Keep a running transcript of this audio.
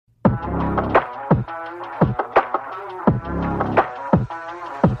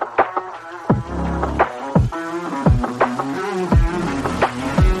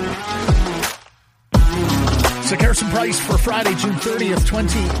Price for Friday, June 30th,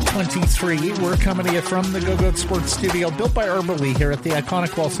 2023. We're coming to you from the Go-Goat Sports Studio, built by Arborlee here at the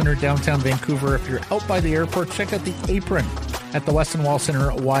iconic Wall Center, downtown Vancouver. If you're out by the airport, check out the apron at the Westin Wall Center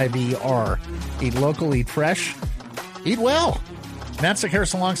YVR. Eat local, eat fresh, eat well. Matt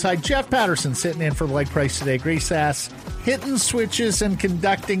Harrison alongside Jeff Patterson sitting in for Blake Price today. Grease ass, hitting switches and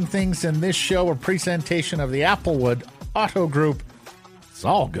conducting things in this show, a presentation of the Applewood Auto Group. It's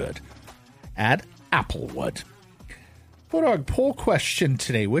all good at Applewood. Bodog poll question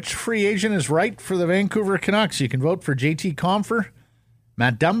today. Which free agent is right for the Vancouver Canucks? You can vote for JT Compher,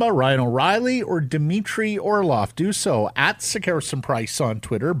 Matt Dumba, Ryan O'Reilly, or Dmitry Orlov. Do so at Harrison Price on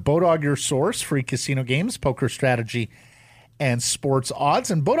Twitter. Bodog, your source, free casino games, poker strategy, and sports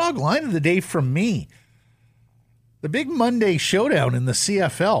odds. And Bodog line of the day from me. The big Monday showdown in the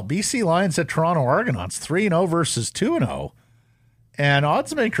CFL. BC Lions at Toronto Argonauts, 3-0 versus 2-0. And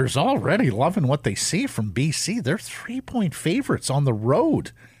odds makers already loving what they see from BC. They're 3-point favorites on the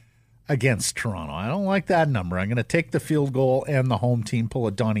road against Toronto. I don't like that number. I'm going to take the field goal and the home team. Pull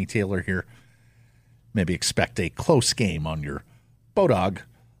a Donnie Taylor here. Maybe expect a close game on your Bodog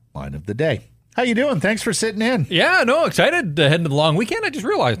line of the day. How you doing? Thanks for sitting in. Yeah, no, excited to head into the long weekend. I just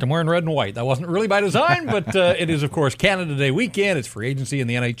realized I'm wearing red and white. That wasn't really by design, but it is, of course, Canada Day weekend. It's free agency in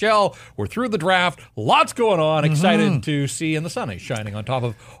the NHL. We're through the draft. Lots going on. Excited to see, and the sun is shining on top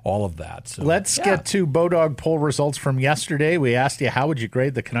of all of that. So, let's get to Bodog poll results from yesterday. We asked you, how would you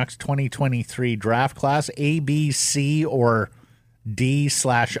grade the Canucks 2023 draft class? A, B, C, or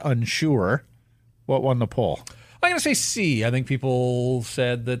D/unsure? What won the poll? I'm going to say C. I think people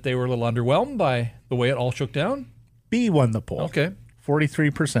said that they were a little underwhelmed by the way it all shook down. B won the poll. Okay.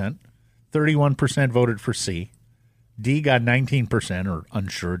 43%. 31% voted for C. D got 19% or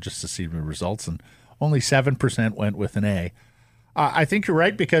unsure just to see the results, and only 7% went with an A. I think you're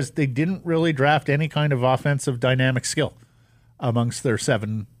right because they didn't really draft any kind of offensive dynamic skill amongst their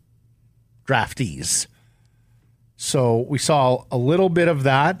 7 draftees. So we saw a little bit of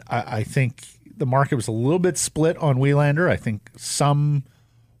that. I think the market was a little bit split on Wielander. I think some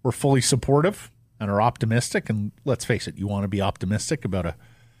were fully supportive and are optimistic. And let's face it, you want to be optimistic about a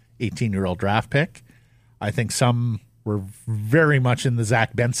 18-year-old draft pick. I think some were very much in the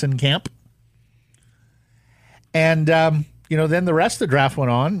Zach Benson camp. And, then the rest of the draft went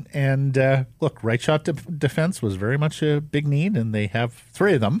on. And, look, right shot defense was very much a big need, and they have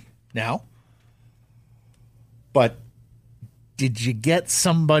 3 of them now. But did you get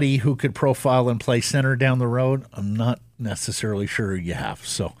somebody who could profile and play center down the road? I'm not necessarily sure you have.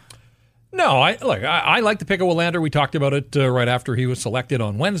 So, no, I like the pick of Willander. We talked about it right after he was selected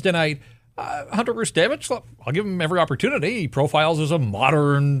on Wednesday night. Hunter Rustevich, I'll give him every opportunity. He profiles as a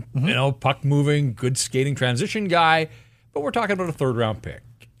modern, puck-moving, good skating transition guy. But we're talking about a third-round pick.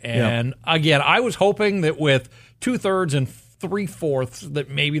 And again, I was hoping that with 2/3 and 3/4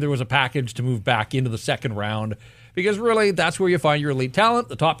 that maybe there was a package to move back into the second round. Because really, that's where you find your elite talent.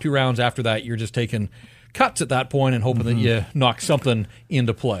 The top 2 rounds after that, you're just taking cuts at that point and hoping that you knock something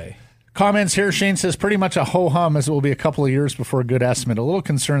into play. Comments here. Shane says, pretty much a ho-hum as it will be a couple of years before a good estimate. A little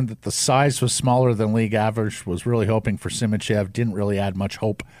concerned that the size was smaller than league average. Was really hoping for Simichev. Didn't really add much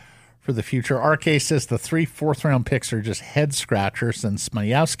hope for the future. RK says the 3 fourth-round picks are just head-scratchers. And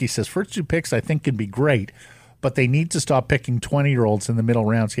Smayowski says, first 2 picks I think can be great, but they need to stop picking 20-year-olds in the middle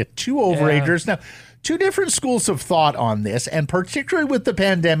rounds. Get 2 overagers. Now, 2 different schools of thought on this, and particularly with the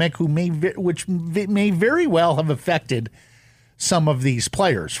pandemic, which may very well have affected some of these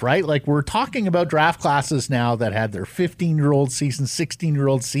players, right? Like, we're talking about draft classes now that had their 15-year-old season,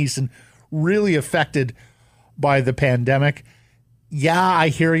 16-year-old season really affected by the pandemic. Yeah, I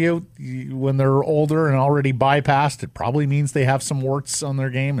hear you. When they're older and already bypassed, it probably means they have some warts on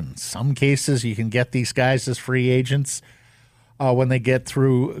their game. In some cases, you can get these guys as free agents when they get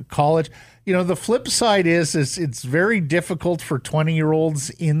through college. The flip side is it's very difficult for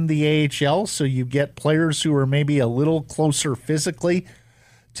 20-year-olds in the AHL, so you get players who are maybe a little closer physically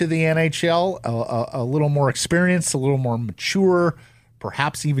to the NHL, a little more experienced, a little more mature,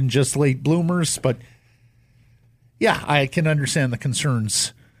 perhaps even just late bloomers. But, yeah, I can understand the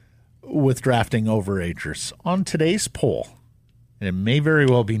concerns with drafting overagers. On today's poll, and it may very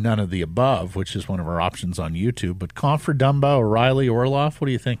well be none of the above, which is one of our options on YouTube, but Compher, Dumba, O'Reilly, Orlov, what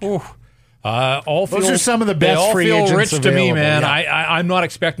do you think? Ooh. Those are some of the best free agents available. They all feel rich to me, man. Yeah. I'm not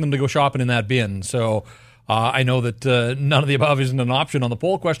expecting them to go shopping in that bin. So I know that none of the above isn't an option on the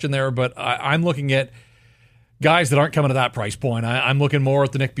poll question there, but I'm looking at guys that aren't coming to that price point. I'm looking more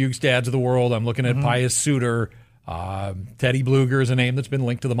at the Nick Bjugstads of the world. I'm looking at Pius Suter. Teddy Bluger is a name that's been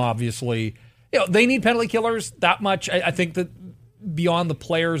linked to them, obviously. They need penalty killers that much. I think that beyond the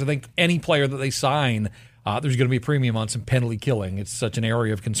players, I think any player that they sign, there's going to be a premium on some penalty killing. It's such an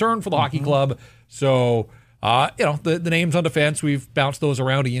area of concern for the hockey club. So, the names on defense, we've bounced those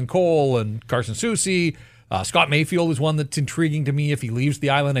around. Ian Cole and Carson Soucy. Scott Mayfield is one that's intriguing to me if he leaves the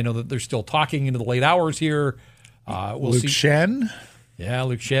island. I know that they're still talking into the late hours here. We'll Luke see. Shen? Yeah,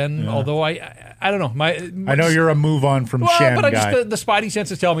 Luke Shen. Yeah. Although I don't know. I know you're a move on from Shen but guy. The spidey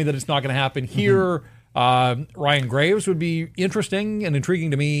senses tell me that it's not going to happen here. Ryan Graves would be interesting and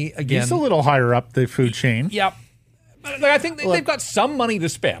intriguing to me. Again, he's a little higher up the food chain. Yep. But I think they've got some money to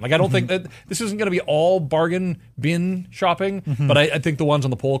spend. I don't think that this isn't going to be all bargain bin shopping, but I think the ones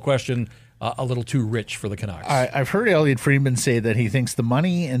on the poll question a little too rich for the Canucks. I've heard Elliot Friedman say that he thinks the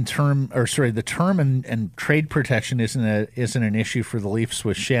money and the term and trade protection isn't an issue for the Leafs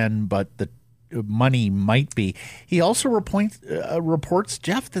with Shen, but the money might be. He also reports,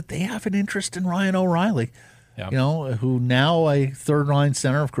 Jeff, that they have an interest in Ryan O'Reilly. Yep. Who now a third-line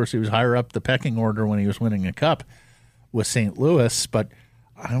center. Of course, he was higher up the pecking order when he was winning a cup with St. Louis, but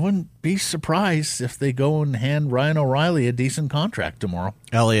I wouldn't be surprised if they go and hand Ryan O'Reilly a decent contract tomorrow.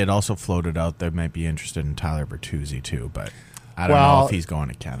 Elliot also floated out they might be interested in Tyler Bertuzzi too, but I don't know if he's going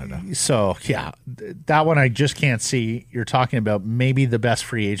to Canada. So, yeah, that one I just can't see. You're talking about maybe the best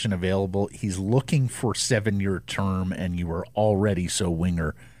free agent available. He's looking for 7-year term, and you are already so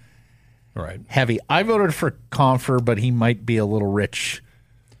winger heavy. I voted for Confer, but he might be a little rich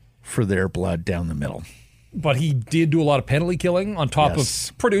for their blood down the middle. But he did do a lot of penalty killing on top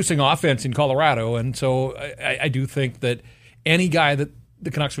of producing offense in Colorado. And so I do think that any guy that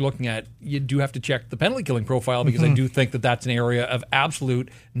the Canucks are looking at, you do have to check the penalty killing profile because I do think that that's an area of absolute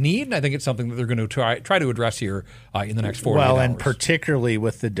need. And I think it's something that they're going to try to address here in the next 48 hours. And particularly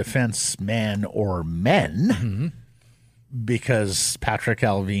with the defense man or men, because Patrick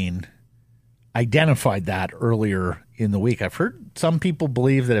Allvin identified that earlier in the week. I've heard some people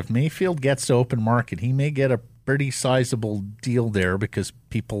believe that if Mayfield gets to open market, he may get a pretty sizable deal there because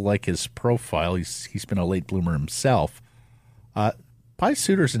people like his profile. He's been a late bloomer himself. Pius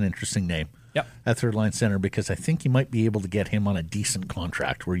Suter's an interesting name at third line center because I think you might be able to get him on a decent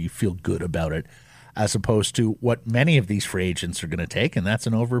contract where you feel good about it, as opposed to what many of these free agents are going to take, and that's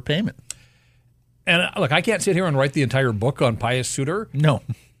an overpayment. And look, I can't sit here and write the entire book on Pius Suter. No.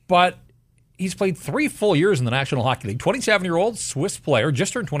 But he's played 3 full years in the National Hockey League. 27-year-old Swiss player,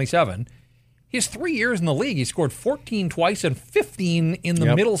 just turned 27. He has 3 years in the league. He scored 14 twice and 15 in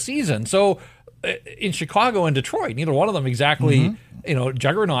the middle season. So in Chicago and Detroit, neither one of them exactly,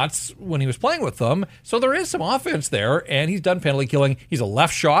 juggernauts when he was playing with them. So there is some offense there, and he's done penalty killing. He's a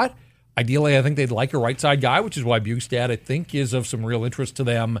left shot. Ideally, I think they'd like a right-side guy, which is why Bjugstad, I think, is of some real interest to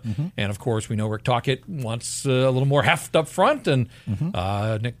them. And, of course, we know Rick Tocchet wants a little more heft up front, and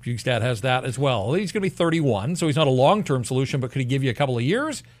Nick Bjugstad has that as well. He's going to be 31, so he's not a long-term solution, but could he give you a couple of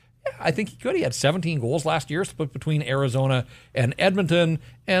years? Yeah, I think he could. He had 17 goals last year, split between Arizona and Edmonton,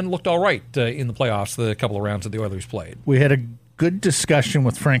 and looked all right in the playoffs, the couple of rounds that the Oilers played. We had a good discussion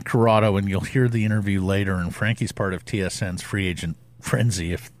with Frank Corrado, and you'll hear the interview later, and Frankie's part of TSN's free agent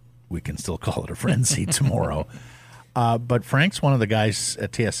frenzy, if we can still call it a frenzy tomorrow. But Frank's one of the guys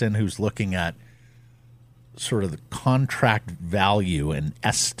at TSN who's looking at sort of the contract value and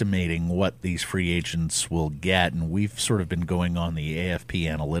estimating what these free agents will get. And we've sort of been going on the AFP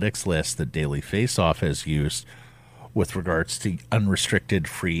analytics list that Daily Faceoff has used with regards to unrestricted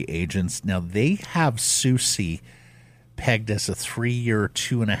free agents. Now, they have Soucy pegged as a 3-year,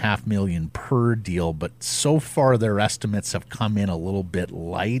 $2.5 million per deal, but so far their estimates have come in a little bit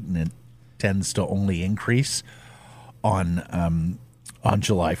light, and it tends to only increase on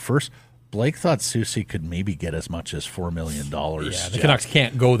July 1st. Blake thought Soucy could maybe get as much as $4 million. Yeah, the Canucks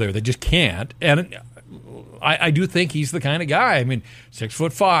can't go there. They just can't. And I do think he's the kind of guy. I mean,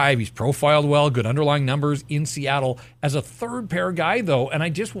 6'5", he's profiled well, good underlying numbers in Seattle as a third pair guy, though. And I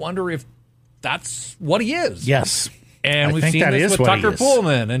just wonder if that's what he is. Yes. And we've seen this with Tucker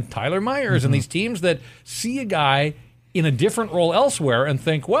Pullman and Tyler Myers and these teams that see a guy in a different role elsewhere and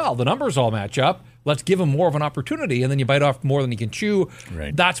think, well, the numbers all match up. Let's give him more of an opportunity, and then you bite off more than he can chew.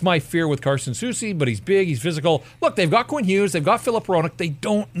 Right. That's my fear with Carson Soucy, but he's big, he's physical. Look, they've got Quinn Hughes, they've got Philip Hronek. They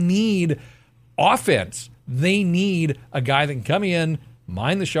don't need offense. They need a guy that can come in,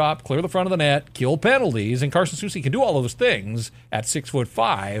 mind the shop, clear the front of the net, kill penalties, and Carson Soucy can do all of those things at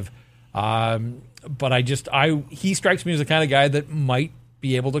 6'5". But he strikes me as the kind of guy that might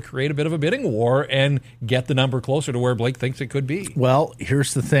be able to create a bit of a bidding war and get the number closer to where Blake thinks it could be. Well,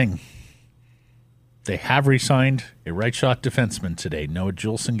 here's the thing. They have re-signed a right-shot defenseman today. Noah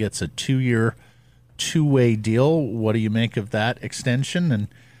Juleson gets a 2-year, 2-way deal. What do you make of that extension? And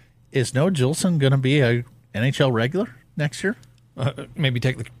is Noah Juleson going to be a NHL regular next year? maybe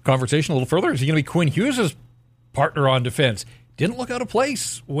take the conversation a little further. Is he going to be Quinn Hughes' partner on defense? Didn't look out of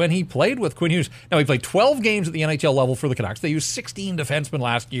place when he played with Quinn Hughes. Now, he played 12 games at the NHL level for the Canucks. They used 16 defensemen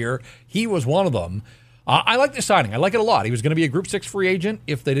last year. He was one of them. I like this signing. I like it a lot. He was going to be a Group 6 free agent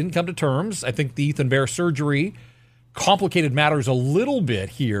if they didn't come to terms. I think the Ethan Bear surgery complicated matters a little bit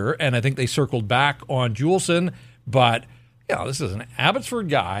here, and I think they circled back on Juleson. But, this is an Abbotsford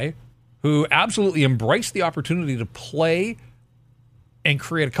guy who absolutely embraced the opportunity to play and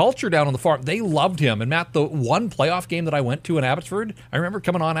create a culture down on the farm. They loved him. And Matt, the one playoff game that I went to in Abbotsford, I remember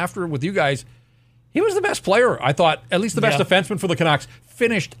coming on after with you guys, he was the best player, I thought, at least the best defenseman for the Canucks.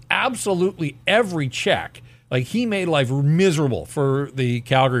 Finished absolutely every check. Like, he made life miserable for the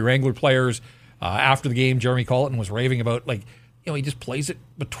Calgary Wrangler players. After the game, Jeremy Colleton was raving about, he just plays it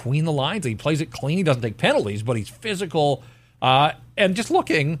between the lines. He plays it clean. He doesn't take penalties, but he's physical. And just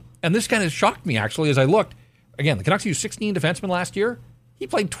looking, and this kind of shocked me, actually, as I looked. Again, the Canucks used 16 defensemen last year. He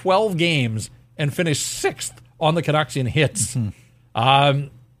played 12 games and finished 6th on the Canucks in hits. Mm-hmm.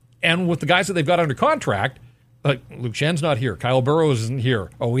 And with the guys that they've got under contract, like Luke Schen's not here, Kyle Burrows isn't here,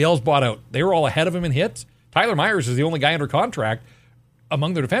 OEL's bought out. They were all ahead of him in hits. Tyler Myers is the only guy under contract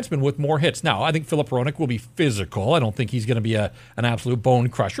among the defensemen with more hits. Now, I think Filip Hronek will be physical. I don't think he's going to be an absolute bone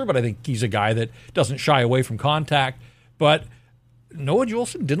crusher, but I think he's a guy that doesn't shy away from contact. But Noah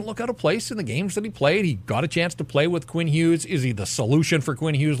Juleson didn't look out of place in the games that he played. He got a chance to play with Quinn Hughes. Is he the solution for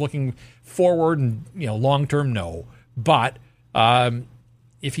Quinn Hughes looking forward and long term? No. But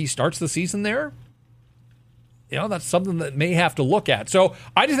if he starts the season there, that's something that may have to look at. So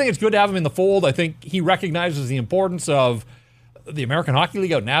I just think it's good to have him in the fold. I think he recognizes the importance of the American Hockey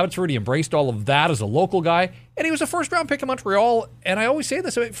League out in Abbotsford. He embraced all of that as a local guy. And he was a first-round pick in Montreal. And I always say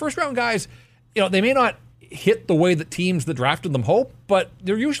this, first-round guys, they may not hit the way that teams that drafted them hope, but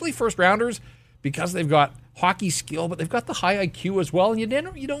they're usually first-rounders because they've got hockey skill, but they've got the high IQ as well, and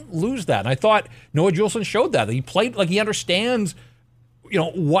you don't lose that. And I thought Noah Juleson showed that. He played like he understands,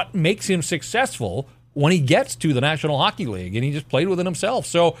 what makes him successful when he gets to the National Hockey League, and he just played within himself.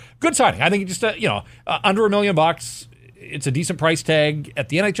 So, good signing. I think just, under $1 million, it's a decent price tag at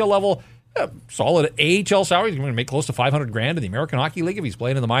the NHL level. Solid AHL salary. He's going to make close to $500,000 in the American Hockey League if he's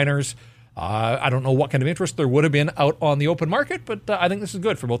playing in the minors. I don't know what kind of interest there would have been out on the open market, but I think this is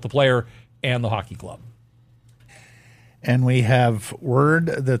good for both the player and the hockey club. And we have word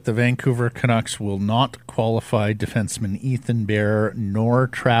that the Vancouver Canucks will not qualify defenseman Ethan Bear, nor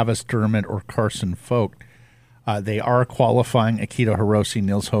Travis Dermott or Carson Focht. They are qualifying Akito Hirose,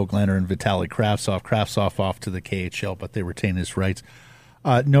 Nils Höglander, and Vitaly Kravtsov. Kravtsov off to the KHL, but they retain his rights.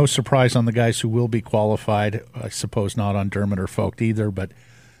 No surprise on the guys who will be qualified. I suppose not on Dermott or Focht either, but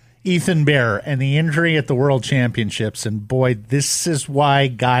Ethan Bear and the injury at the World Championships. And boy, this is why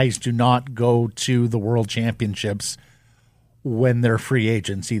guys do not go to the World Championships when they're free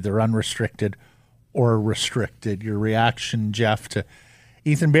agents, either unrestricted or restricted. Your reaction, Jeff, to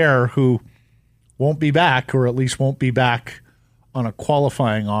Ethan Bear, who won't be back, or at least won't be back on a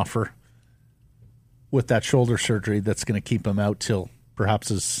qualifying offer with that shoulder surgery that's going to keep him out till perhaps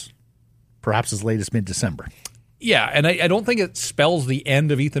as late as mid-December. Yeah, and I don't think it spells the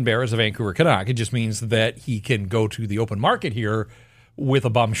end of Ethan Bear as a Vancouver Canuck. It just means that he can go to the open market here with a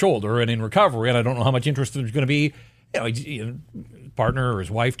bum shoulder and in recovery, and I don't know how much interest there's going to be. His partner or his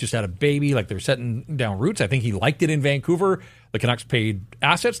wife just had a baby, like they're setting down roots. I think he liked it in Vancouver. The Canucks paid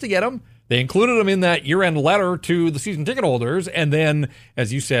assets to get him. They included him in that year-end letter to the season ticket holders. And then,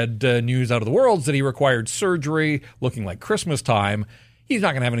 as you said, news out of the world that he required surgery looking like Christmas time. He's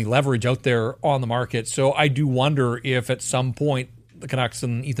not going to have any leverage out there on the market. So I do wonder if at some point the Canucks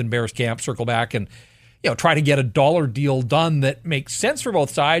and Ethan Bear's camp circle back and try to get a dollar deal done that makes sense for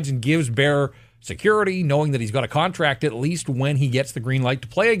both sides and gives Bear security, knowing that he's got a contract at least when he gets the green light to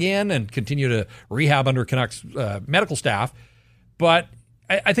play again and continue to rehab under Canucks medical staff. But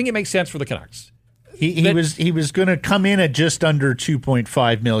I think it makes sense for the Canucks. He was going to come in at just under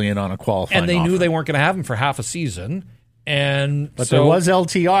 $2.5 million on a qualifying and they offer. knew they weren't going to have him for half a season. But there was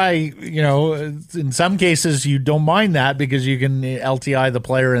LTI. In some cases you don't mind that because you can LTI the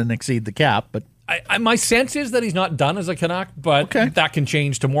player and exceed the cap. But my sense is that he's not done as a Canuck, but that can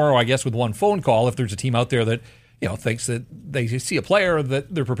change tomorrow, I guess, with one phone call if there's a team out there that thinks that they see a player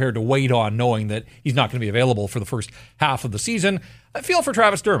that they're prepared to wait on, knowing that he's not going to be available for the first half of the season. I feel for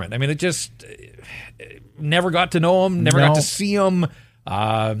Travis Dermott. I mean, it just never got to know him, never got to see him.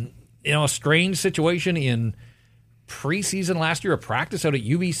 A strange situation in preseason last year, a practice out at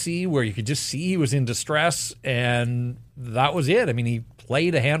UBC where you could just see he was in distress, and that was it. I mean, he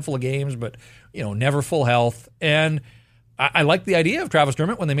played a handful of games, but never full health. And I like the idea of Travis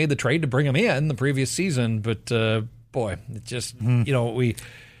Dermott when they made the trade to bring him in the previous season, but boy, it just,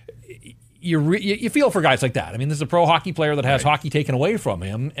 you feel for guys like that. I mean, this is a pro hockey player that has hockey taken away from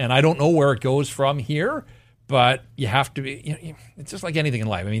him, and I don't know where it goes from here, but you have to be, it's just like anything in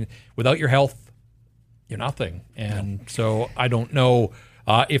life. I mean, without your health, you're nothing. And so I don't know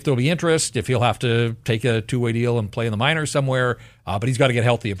if there'll be interest, if he'll have to take a two-way deal and play in the minors somewhere, but he's got to get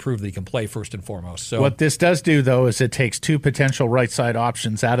healthy and prove that he can play first and foremost. So what this does do, though, is it takes two potential right-side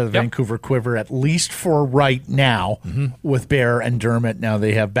options out of the Vancouver quiver, at least for right now, with Bear and Dermott. Now,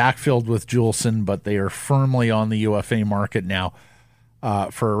 they have backfilled with Juleson, but they are firmly on the UFA market now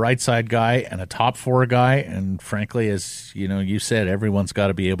for a right-side guy and a top-four guy. And frankly, as you said, everyone's got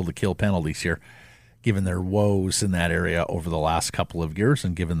to be able to kill penalties here, given their woes in that area over the last couple of years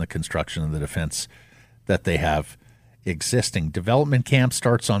and given the construction of the defense that they have existing. Development camp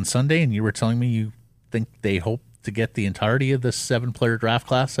starts on Sunday, and you were telling me you think they hope to get the entirety of this 7-player draft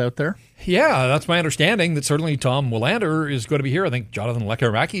class out there? Yeah, that's my understanding, that certainly Tom Willander is going to be here. I think Jonathan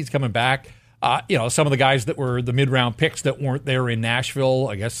Lekarmaki is coming back. Some of the guys that were the mid-round picks that weren't there in Nashville,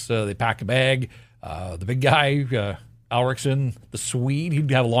 I guess they packed a bag. The big guy, Alriksson, the Swede, he'd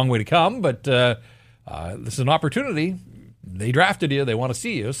have a long way to come, but this is an opportunity. They drafted you. They want to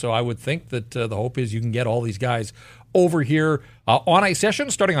see you. So I would think that the hope is you can get all these guys over here on ice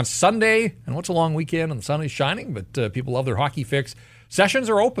sessions starting on Sunday. And what's a long weekend and the sun is shining, but people love their hockey fix. Sessions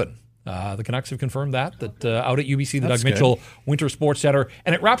are open. The Canucks have confirmed that out at UBC, the Doug Mitchell Winter Sports Center.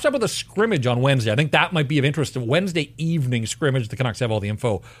 And it wraps up with a scrimmage on Wednesday. I think that might be of interest. A Wednesday evening scrimmage. The Canucks have all the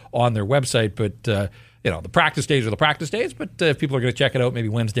info on their website, but the practice days are the practice days, but if people are going to check it out, maybe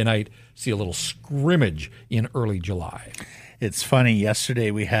Wednesday night, see a little scrimmage in early July. It's funny.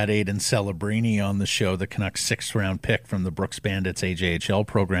 Yesterday we had Aidan Celebrini on the show, the Canucks 6th-round pick from the Brooks Bandits AJHL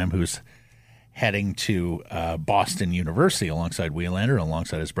program, who's heading to Boston University alongside Willander,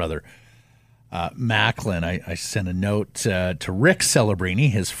 alongside his brother Macklin. I sent a note to Rick Celebrini,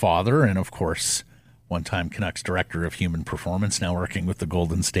 his father, and of course, one-time Canucks director of human performance, now working with the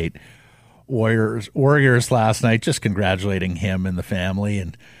Golden State Warriors last night, just congratulating him and the family.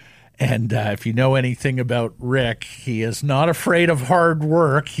 And if you know anything about Rick, he is not afraid of hard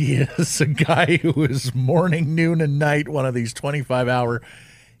work. He is a guy who is morning, noon, and night, one of these 25-hour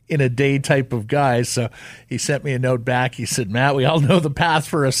in a day type of guys. So he sent me a note back. He said, Matt, we all know the path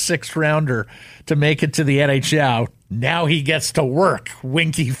for a 6th-rounder to make it to the NHL. Now he gets to work.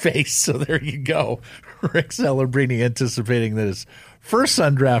 Winky face. So there you go. Rick Celebrini anticipating that his first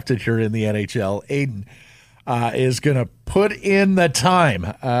son drafted here in the NHL, Aiden, is going to put in the time.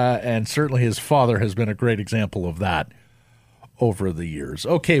 And certainly his father has been a great example of that over the years.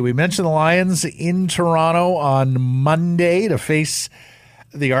 Okay, we mentioned the Lions in Toronto on Monday to face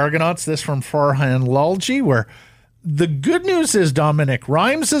the Argonauts. This from Farhan Lalji, where the good news is Dominic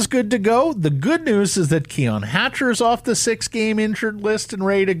Rhymes is good to go. The good news is that Keon Hatcher is off the 6-game injured list and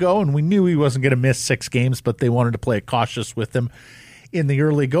ready to go. And we knew he wasn't going to miss 6 games, but they wanted to play it cautious with him in the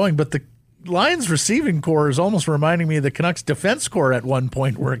early going. But the Lions receiving core is almost reminding me of the Canucks defense core at one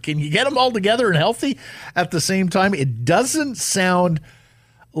point, where can you get them all together and healthy at the same time? It doesn't sound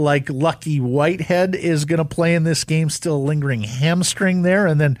like Lucky Whitehead is going to play in this game, still a lingering hamstring there.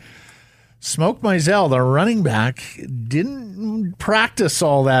 And then Smoke Mizell, the running back, didn't practice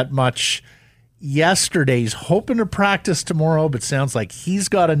all that much yesterday. He's hoping to practice tomorrow, but sounds like he's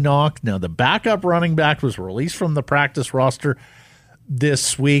got a knock. Now, the backup running back was released from the practice roster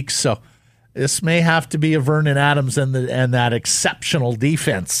this week, so this may have to be a Vernon Adams and that exceptional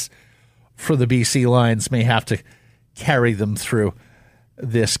defense for the BC Lions may have to carry them through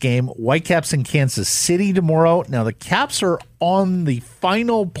this game. Whitecaps in Kansas City tomorrow. Now, the Caps are on the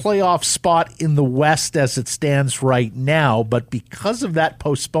final playoff spot in the West as it stands right now, but because of that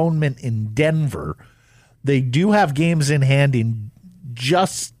postponement in Denver, they do have games in hand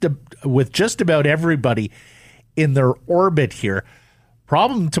with just about everybody in their orbit here.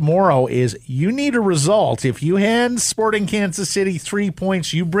 Problem tomorrow is you need a result. If you hand Sporting Kansas City 3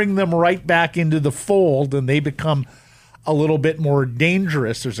 points, you bring them right back into the fold, and they become a little bit more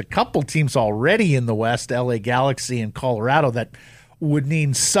dangerous. There's a couple teams already in the West, LA Galaxy and Colorado, that would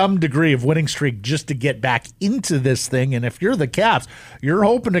need some degree of winning streak just to get back into this thing. And if you're the Caps, you're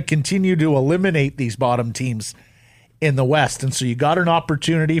hoping to continue to eliminate these bottom teams in the West. And so you got an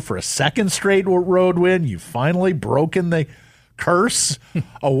opportunity for a second straight road win. You've finally broken the curse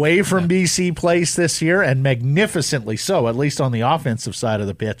away from BC Place this year, and magnificently so, at least on the offensive side of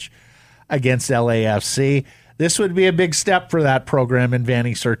the pitch against LAFC. This would be a big step for that program in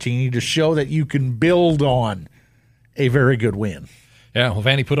Vanni Sartini to show that you can build on a very good win. Yeah, well,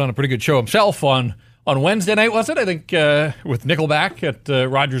 Vanni put on a pretty good show himself on Wednesday night, was it? I think with Nickelback at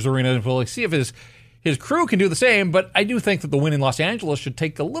Rogers Arena. We'll see if his crew can do the same, but I do think that the win in Los Angeles should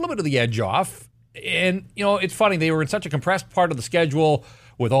take a little bit of the edge off. And, it's funny, they were in such a compressed part of the schedule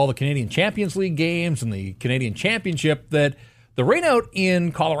with all the Canadian Champions League games and the Canadian Championship that the rain out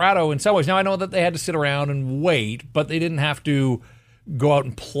in Colorado in some ways, now I know that they had to sit around and wait, but they didn't have to go out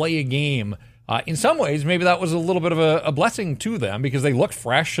and play a game. In some ways, maybe that was a little bit of a blessing to them because they looked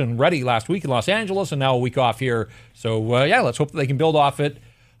fresh and ready last week in Los Angeles and now a week off here. So, let's hope that they can build off it.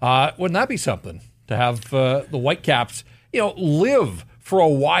 Wouldn't that be something to have the Whitecaps, live for a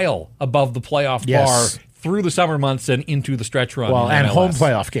while above the playoff bar through the summer months and into the stretch run. Well, and home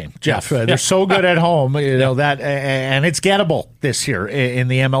playoff game, Jeff. They're so good at home, that, and it's gettable this year in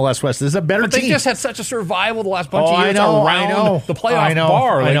the MLS West. This is a better team. They just had such a survival the last bunch of years around the playoff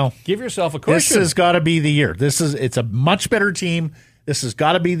bar. I know. Give yourself a cushion. This has got to be the year. It's a much better team. This has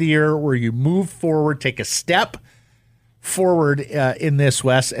got to be the year where you move forward, take a step forward in this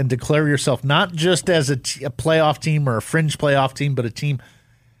West, and declare yourself not just as a playoff team or a fringe playoff team, but a team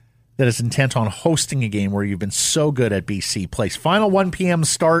that is intent on hosting a game where you've been so good at BC Place. Final 1 p.m.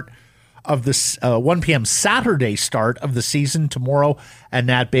 start of this 1 p.m. Saturday start of the season tomorrow at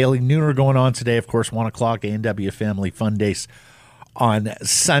Nat Bailey. Nooner going on today, of course, 1 o'clock A&W Family Fun Days on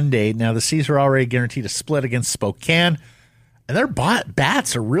Sunday. Now the Seas are already guaranteed a split against Spokane, and their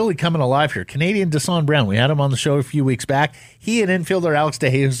bats are really coming alive here. Canadian Deshaun Brown, we had him on the show a few weeks back. He and infielder Alex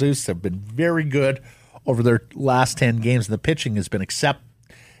De Jesus have been very good over their last 10 games, and the pitching has been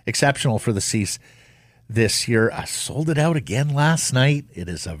exceptional for the Seas this year. I sold it out again last night. It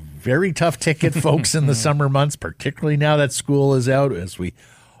is a very tough ticket, folks, in the summer months, particularly now that school is out, as we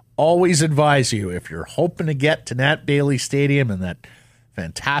always advise you, if you're hoping to get to Nat Bailey Stadium and that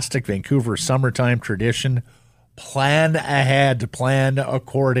fantastic Vancouver summertime tradition, plan ahead, plan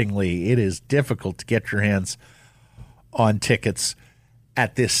accordingly. It is difficult to get your hands on tickets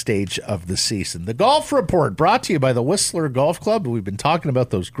at this stage of the season. The Golf Report brought to you by the Whistler Golf Club. We've been talking about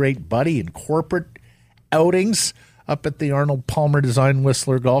those great buddy and corporate outings up at the Arnold Palmer Design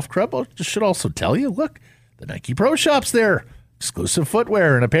Whistler Golf Club. I should also tell you, look, the Nike Pro Shop's there. Exclusive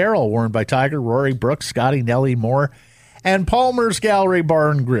footwear and apparel worn by Tiger, Rory, Brooks, Scotty, Nelly, Moore, and Palmer's Gallery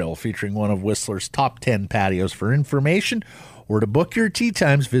Bar and Grill, featuring one of Whistler's top 10 patios. For information or to book your tee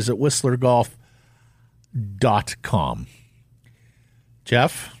times, visit whistlergolf.com.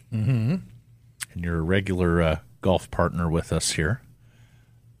 Jeff, and you're a regular golf partner with us here.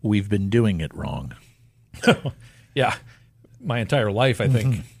 We've been doing it wrong. Yeah, my entire life, I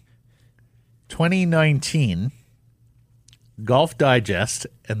think. 2019, Golf Digest,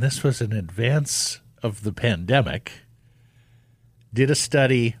 and this was in advance of the pandemic, did a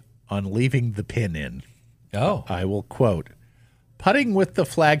study on leaving the pin in. Oh. I will quote, "Putting with the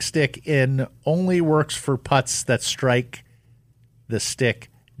flagstick in only works for putts that strike the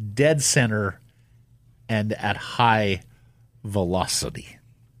stick dead center and at high velocity."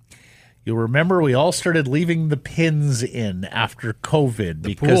 You'll remember we all started leaving the pins in after COVID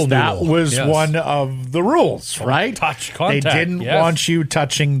because that was one of the rules, right? Touch contact. They didn't want you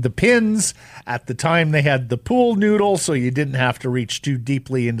touching the pins. At the time, they had the pool noodle, so you didn't have to reach too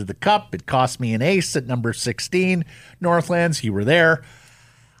deeply into the cup. It cost me an ace at number 16, Northlands. You were there.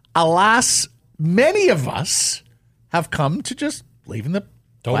 Alas, many of us have come to just leaving the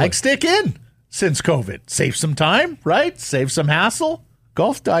flagstick in since COVID. Save some time, right? Save some hassle.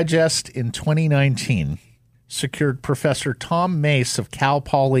 Golf Digest in 2019 secured Professor Tom Mace of Cal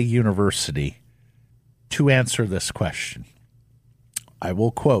Poly University to answer this question. I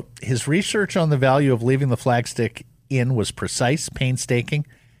will quote, "His research on the value of leaving the flagstick in was precise, painstaking,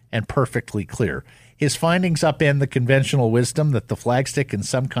 and perfectly clear. His findings upend the conventional wisdom that the flagstick is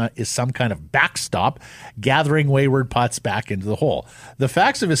some kind of backstop, gathering wayward putts back into the hole. The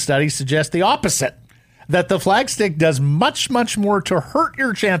facts of his study suggest the opposite, that the flagstick does much, much more to hurt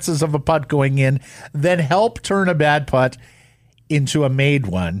your chances of a putt going in than help turn a bad putt into a made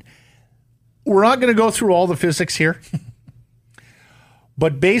one." We're not going to go through all the physics here,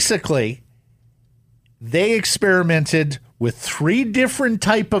 but basically, they experimented with 3 different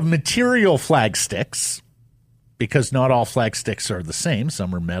type of material flagsticks, because not all flagsticks are the same.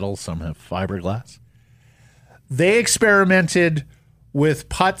 Some are metal, some have fiberglass. They experimented with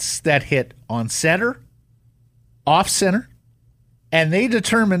putts that hit on center, off center, and they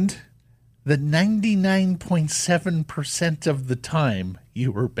determined that 99.7% of the time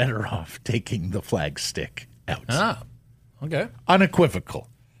you were better off taking the flagstick out. Ah, okay. Unequivocal.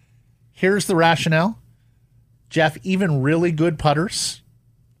 Here's the rationale. Jeff, even really good putters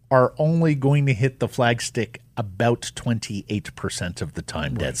are only going to hit the flagstick about 28% of the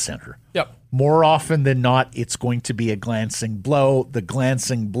time dead center. Yep. More often than not, it's going to be a glancing blow. The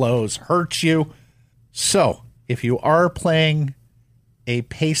glancing blows hurt you. So, if you are playing a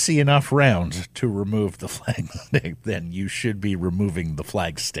pacey enough round to remove the flag stick, then you should be removing the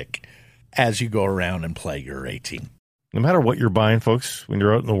flag stick as you go around and play your 18. No matter what you're buying, folks, when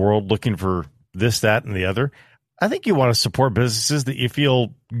you're out in the world looking for this, that, and the other, I think you want to support businesses that you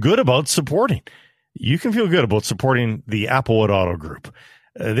feel good about supporting. You can feel good about supporting the Applewood Auto Group.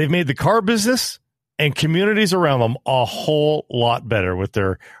 They've made the car business and communities around them a whole lot better with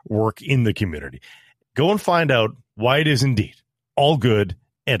their work in the community. Go and find out why it is indeed all good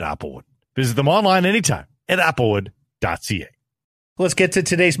at Applewood. Visit them online anytime at applewood.ca. Let's get to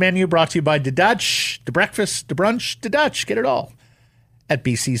today's menu, brought to you by The Dutch. The breakfast, the brunch, The Dutch. Get it all at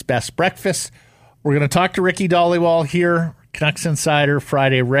BC's Best Breakfast. We're going to talk to Ricky Dhaliwal here, Canucks Insider,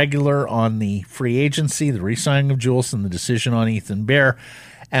 Friday regular, on the free agency, the re-signing of Jules, and the decision on Ethan Bear,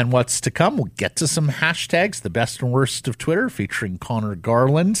 and what's to come. We'll get to some hashtags, the best and worst of Twitter, featuring Connor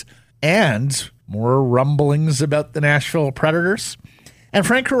Garland, and more rumblings about the Nashville Predators. And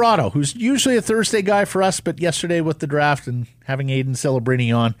Frank Corrado, who's usually a Thursday guy for us, but yesterday with the draft and having Aiden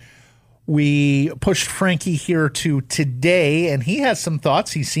Celebrini on, we pushed Frankie here to today, and he has some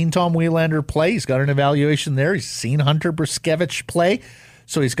thoughts. He's seen Tom Wielander play. He's got an evaluation there. He's seen Hunter Bruskevich play,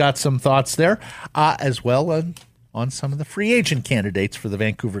 so he's got some thoughts there, as well on some of the free agent candidates for the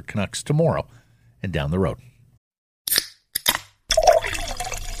Vancouver Canucks tomorrow and down the road.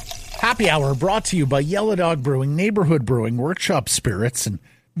 Happy Hour brought to you by Yellow Dog Brewing, Neighborhood Brewing, Workshop Spirits, and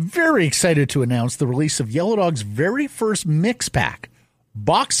very excited to announce the release of Yellow Dog's very first mix pack,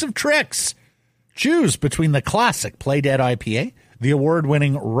 Box of Tricks. Choose between the classic Play Dead IPA, the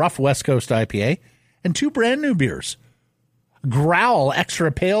award-winning Rough West Coast IPA, and two brand new beers, Growl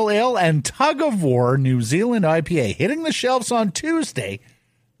Extra Pale Ale and Tug of War New Zealand IPA, hitting the shelves on Tuesday,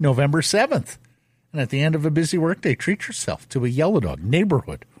 November 7th. And at the end of a busy workday, treat yourself to a Yellow Dog,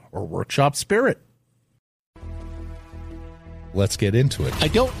 Neighborhood, or Workshop Spirit. Let's get into it. I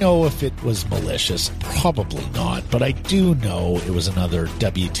don't know if it was malicious. Probably not. But I do know it was another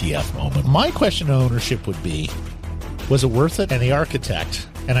WTF moment. My question to ownership would be, was it worth it? And the architect,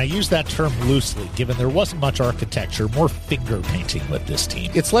 and I use that term loosely, given there wasn't much architecture, more finger painting with this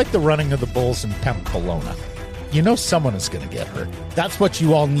team. It's like the running of the Bulls in Pamplona. You know someone is going to get hurt. That's what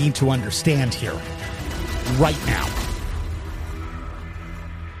you all need to understand here, right now.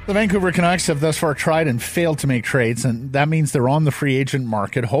 The Vancouver Canucks have thus far tried and failed to make trades, and that means they're on the free agent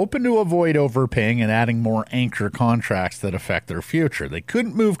market, hoping to avoid overpaying and adding more anchor contracts that affect their future. They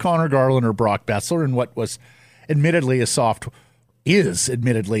couldn't move Connor Garland or Brock Besser in what is admittedly a soft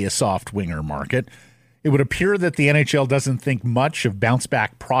winger market. It would appear that the NHL doesn't think much of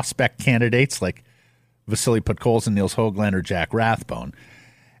bounce-back prospect candidates like Vasily Podkolzin, Nils Höglander, or Jack Rathbone.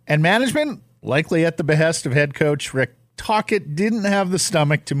 And management, likely at the behest of head coach Rick Tocchet, didn't have the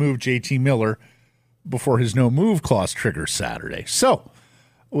stomach to move JT Miller before his no-move clause triggers Saturday. So,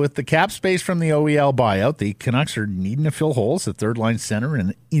 with the cap space from the OEL buyout, the Canucks are needing to fill holes at third-line center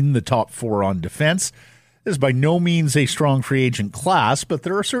and in the top four on defense. This is by no means a strong free agent class, but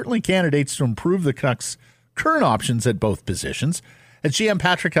there are certainly candidates to improve the Canucks' current options at both positions. As GM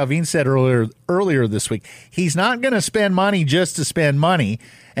Patrick Halvin said earlier this week, he's not going to spend money just to spend money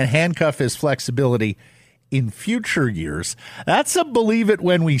and handcuff his flexibility in future years. That's a believe it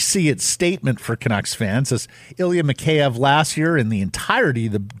when we see it statement for Canucks fans, as Ilya Mikheyev last year and the entirety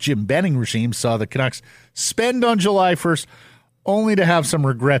of the Jim Benning regime saw the Canucks spend on July 1st only to have some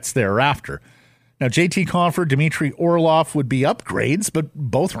regrets thereafter. Now, JT Compher, Dmitry Orlov would be upgrades, but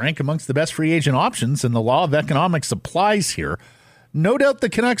both rank amongst the best free agent options, and the law of economics applies here. No doubt the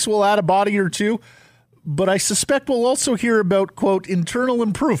Canucks will add a body or two, but I suspect we'll also hear about, quote, internal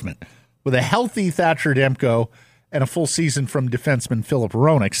improvement, with a healthy Thatcher Demko and a full season from defenseman Philip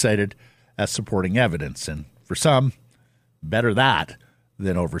Hronek cited as supporting evidence. And for some, better that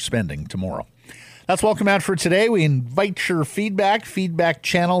than overspending tomorrow. That's Welcome Out for today. We invite your feedback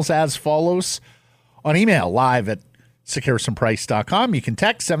channels as follows. On email, live at SekeresandPrice.com. You can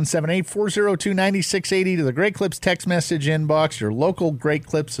text 778-402-9680 to the Great Clips text message inbox. Your local Great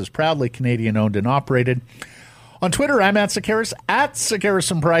Clips is proudly Canadian-owned and operated. On Twitter, I'm at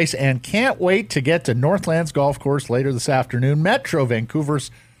Sekeres and Price, and can't wait to get to Northlands Golf Course later this afternoon, Metro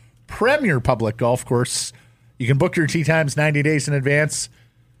Vancouver's premier public golf course. You can book your tee times 90 days in advance.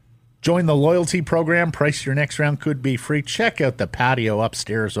 Join the loyalty program. Price your next round could be free. Check out the patio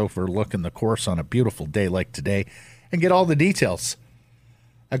upstairs overlooking the course on a beautiful day like today, and get all the details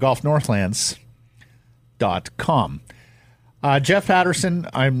at golfnorthlands.com. Jeff Patterson,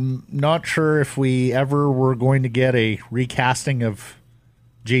 I'm not sure if we ever were going to get a recasting of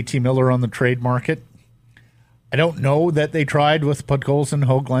JT Miller on the trade market. I don't know that they tried with Podkolzin,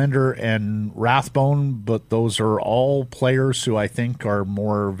 Höglander, and Rathbone, but those are all players who I think are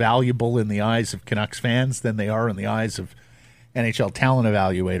more valuable in the eyes of Canucks fans than they are in the eyes of NHL talent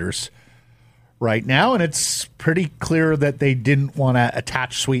evaluators right now. And it's pretty clear that they didn't want to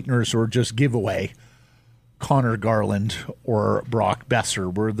attach sweeteners or just give away Connor Garland or Brock Besser.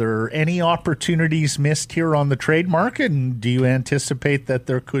 Were there any opportunities missed here on the trade market? And do you anticipate that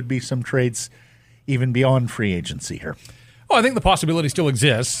there could be some trades even beyond free agency here? Oh, I think the possibility still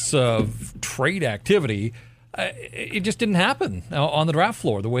exists of trade activity. It just didn't happen on the draft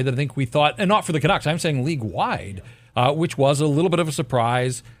floor the way that I think we thought, and not for the Canucks, I'm saying league-wide, which was a little bit of a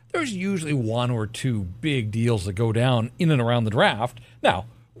surprise. There's usually one or two big deals that go down in and around the draft. Now,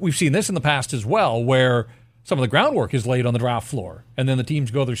 we've seen this in the past as well, where some of the groundwork is laid on the draft floor, and then the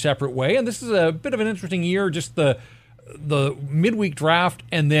teams go their separate way, and this is a bit of an interesting year, just the midweek draft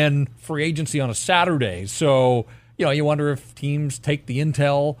and then free agency on a Saturday. So, you wonder if teams take the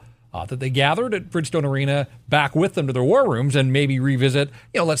intel that they gathered at Bridgestone Arena back with them to their war rooms and maybe revisit,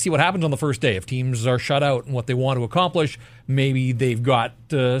 let's see what happens on the first day. If teams are shut out and what they want to accomplish, maybe they've got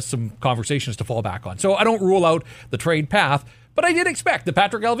some conversations to fall back on. So I don't rule out the trade path, but I did expect that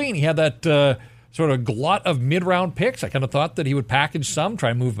Patrick Alvini had that sort of glut of mid-round picks. I kind of thought that he would package some,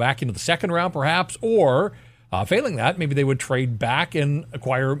 try and move back into the second round perhaps, or failing that, maybe they would trade back and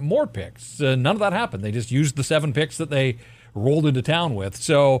acquire more picks. None of that happened. They just used the 7 picks that they rolled into town with.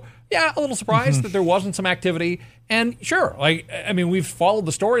 So, yeah, a little surprised that there wasn't some activity. And sure, we've followed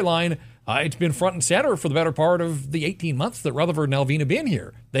the storyline. It's been front and center for the better part of the 18 months that Rutherford and Alvin have been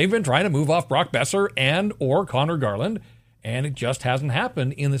here. They've been trying to move off Brock Besser and or Connor Garland, and it just hasn't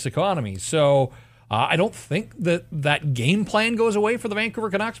happened in this economy. So I don't think that game plan goes away for the Vancouver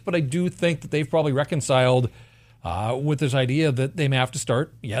Canucks, but I do think that they've probably reconciled with this idea that they may have to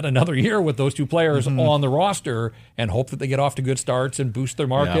start yet another year with those two players on the roster and hope that they get off to good starts and boost their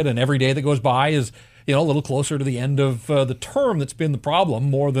market. And every day that goes by is a little closer to the end of the term that's been the problem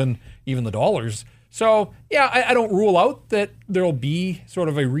more than even the dollars. So, yeah, I don't rule out that there'll be sort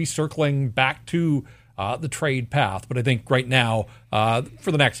of a recircling back to the trade path. But I think right now,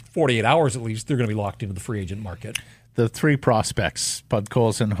 for the next 48 hours at least, they're going to be locked into the free agent market. The 3 prospects,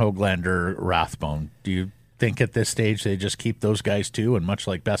 Podkolzin, Höglander, Rathbone, do you think at this stage they just keep those guys too, and much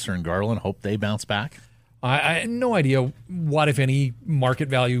like Besser and Garland, hope they bounce back? I have no idea what, if any, market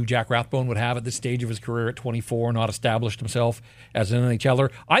value Jack Rathbone would have at this stage of his career at 24, not established himself as an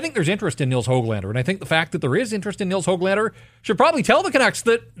NHLer. I think there's interest in Nils Höglander, and I think the fact that there is interest in Nils Höglander should probably tell the Canucks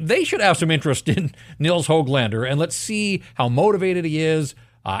that they should have some interest in Nils Höglander, and let's see how motivated he is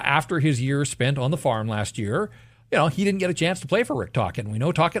after his year spent on the farm last year. He didn't get a chance to play for Rick Tocchet. We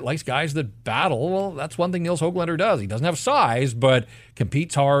know Tocchet likes guys that battle. Well, that's one thing Nils Höglander does. He doesn't have size, but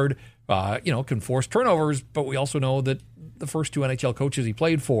competes hard, can force turnovers. But we also know that the first 2 NHL coaches he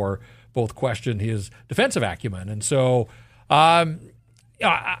played for both questioned his defensive acumen. And so I'd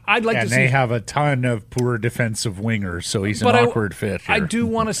like to see... And they have a ton of poor defensive wingers, so he's an awkward fit here. I do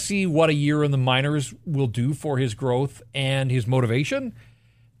want to see what a year in the minors will do for his growth and his motivation.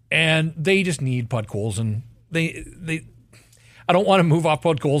 And they just need Podkolzin. I don't want to move off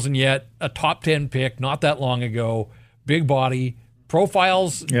Podkolzin yet. A top 10 pick not that long ago. Big body.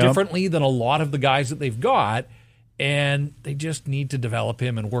 Profiles differently than a lot of the guys that they've got. And they just need to develop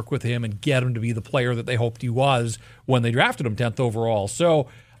him and work with him and get him to be the player that they hoped he was when they drafted him 10th overall. So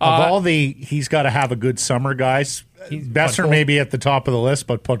he's got to have a good summer, guys. Besser may be at the top of the list,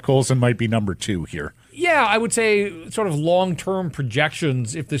 but Podkolzin might be number 2 here. Yeah, I would say sort of long-term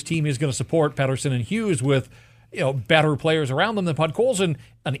projections, if this team is going to support Pettersson and Hughes with better players around them than Podkolzin,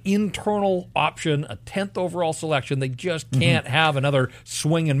 an internal option, a 10th overall selection. They just can't have another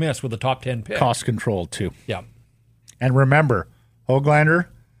swing and miss with a top 10 pick. Cost control, too. Yeah. And remember, Höglander,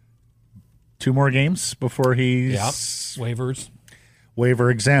 2 more games before he's... waivers. Waiver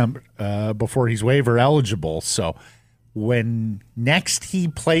exempt, before he's waiver eligible. So when next he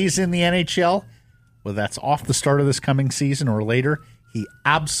plays in the NHL... whether that's off the start of this coming season or later, he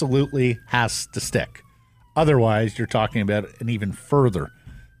absolutely has to stick. Otherwise, you're talking about an even further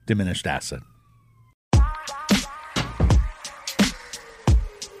diminished asset.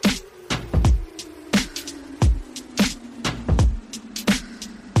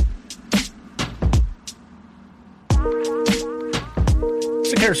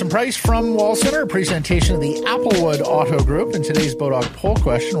 Harrison Price from Wall Center, a presentation of the Applewood Auto Group. In today's Bodog poll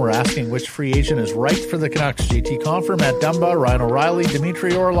question, we're asking which free agent is right for the Canucks. JT Confer, Matt Dumba, Ryan O'Reilly,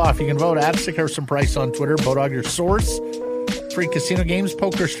 Dmitry Orlov. You can vote at Harrison Price on Twitter. Bodog, your source. Free casino games,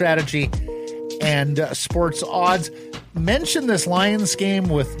 poker strategy, and sports odds. Mentioned this Lions game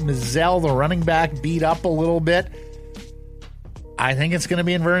with Mizell, the running back, beat up a little bit. I think it's going to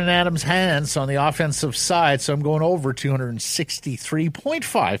be in Vernon Adams' hands on the offensive side, so I'm going over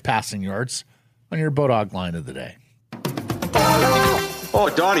 263.5 passing yards on your Bodog line of the day. Oh,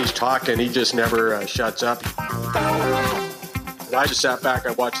 Donnie's talking. He just never shuts up. I just sat back.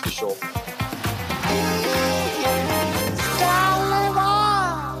 I watched the show.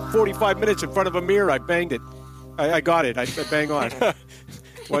 45 minutes in front of a mirror. I banged it. I got it. I bang on.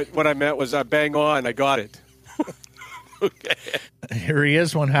 What I meant was I bang on. I got it. Okay. Here he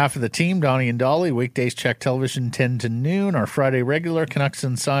is, one half of the team, Donnie and Dolly. Weekdays, check television 10 to noon. Our Friday regular, Canucks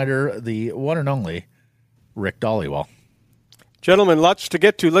Insider, the one and only Rick Dhaliwal. Gentlemen, lots to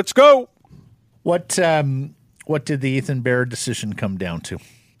get to. Let's go. What did the Ethan Bear decision come down to?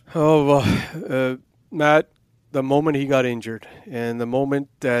 Oh, Matt, the moment he got injured and the moment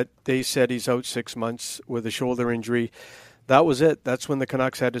that they said he's out 6 months with a shoulder injury, that was it. That's when the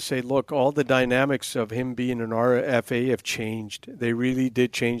Canucks had to say, look, all the dynamics of him being an RFA have changed. They really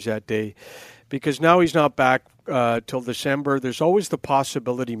did change that day because now he's not back till December. There's always the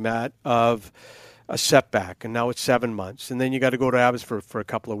possibility, Matt, of a setback, and now it's 7 months. And then you got to go to Abbotsford for a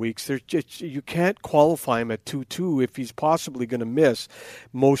couple of weeks. You can't qualify him at 2-2 if he's possibly going to miss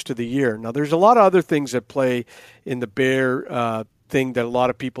most of the year. Now, there's a lot of other things at play in the Bear thing that a lot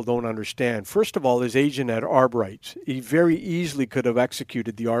of people don't understand. First of all, his agent had arb rights. He very easily could have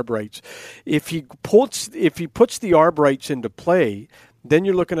executed the arb rights. If he puts the arb rights into play, then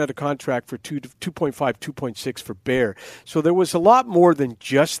you're looking at a contract for 2.5, 2.6 for Bear. So there was a lot more than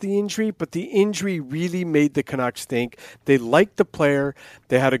just the injury, but the injury really made the Canucks think they liked the player.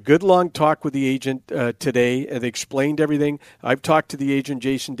 They had a good long talk with the agent today, and they explained everything. I've talked to the agent,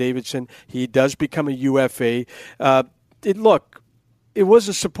 Jason Davidson. He does become a UFA. It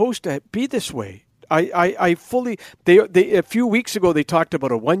wasn't supposed to be this way. I fully. They a few weeks ago they talked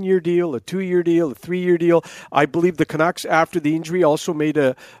about a 1-year deal, a 2-year deal, a 3-year deal. I believe the Canucks after the injury also made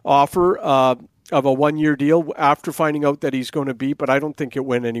a offer of a 1-year deal after finding out that he's going to be, but I don't think it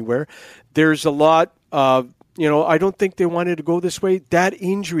went anywhere. There's a lot of. I don't think they wanted to go this way. That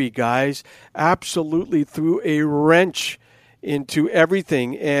injury, guys, absolutely threw a wrench into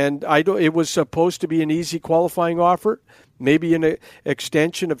everything, and it was supposed to be an easy qualifying offer. Maybe an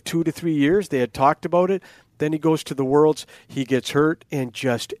extension of 2 to 3 years. They had talked about it. Then he goes to the Worlds. He gets hurt, and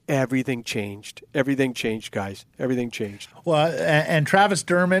just everything changed. Everything changed, guys. Everything changed. Well, and Travis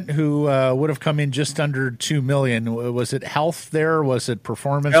Dermott, who would have come in just under $2 million, was it health there? Was it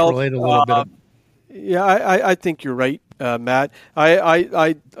performance related? A little bit. Yeah, I think you're right, Matt.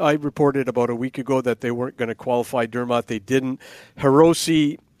 I reported about a week ago that they weren't going to qualify Dermott. They didn't.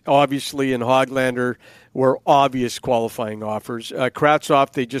 Hirose, obviously, and Hoglander were obvious qualifying offers.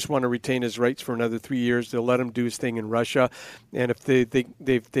 Kravtsov, they just want to retain his rights for another 3 years. They'll let him do his thing in Russia. And if they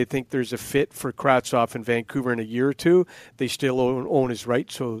think there's a fit for Kravtsov in Vancouver in a year or two, they still own his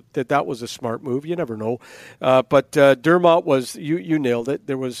rights. So that was a smart move. You never know. But Dermott was, you nailed it.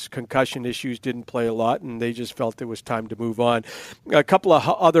 There was concussion issues, didn't play a lot, and they just felt it was time to move on. A couple of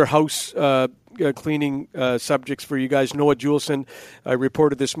other house cleaning subjects for you guys. Noah Juleson, I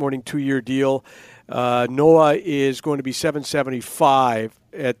reported this morning, 2-year deal. Noah is going to be $775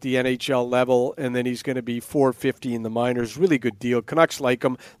 at the NHL level, and then he's going to be $450 in the minors. Really good deal. Canucks like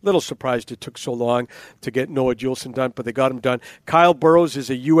him. Little surprised it took so long to get Noah Juleson done, but they got him done. Kyle Burrows is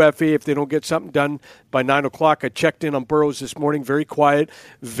a UFA if they don't get something done by 9 o'clock. I checked in on Burrows this morning. Very quiet.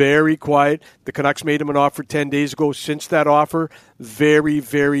 Very quiet. The Canucks made him an offer 10 days ago. Since that offer, very,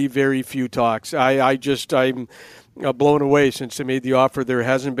 very, very few talks. I'm blown away since they made the offer. There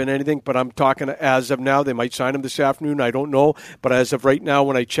hasn't been anything, but I'm talking as of now. They might sign him this afternoon. I don't know. But as of right now,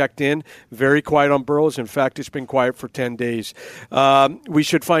 when I checked in, very quiet on Burrows. In fact, it's been quiet for 10 days. We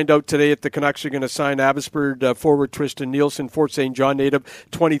should find out today if the Canucks are going to sign Abbotsford forward Tristan Nielsen, Fort St. John native,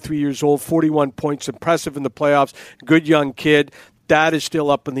 23 years old, 41 points, impressive in the playoffs. Good young kid. That is still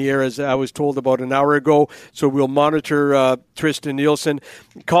up in the air, as I was told about an hour ago. So we'll monitor Tristan Nielsen.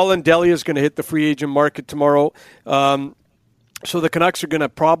 Colin Delia is going to hit the free agent market tomorrow. So the Canucks are going to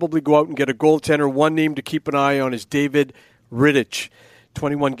probably go out and get a goaltender. One name to keep an eye on is David Rittich.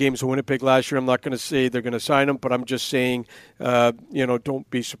 21 games in Winnipeg last year. I'm not going to say they're going to sign him, but I'm just saying, don't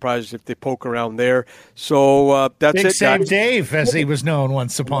be surprised if they poke around there. So that's Big it. Save Dave, as he was known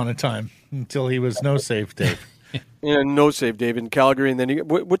once upon a time, until he was No Save Dave. Yeah, No Save Dave in Calgary. And then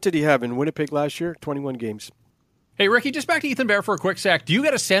what did he have in Winnipeg last year? 21 games. Hey, Ricky, just back to Ethan Bear for a quick sec. Do you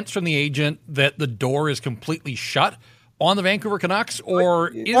get a sense from the agent that the door is completely shut on the Vancouver Canucks, or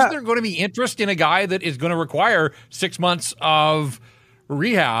is there going to be interest in a guy that is going to require 6 months of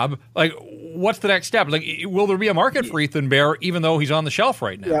rehab. Like, what's the next step? Like, will there be a market for Ethan Bear, even though he's on the shelf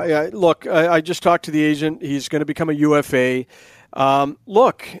right now? Yeah. Look, I just talked to the agent. He's going to become a UFA.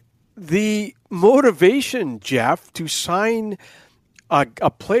 Look, the motivation, Jeff, to sign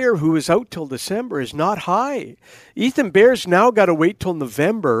a player who is out till December is not high. Ethan Bear's now got to wait till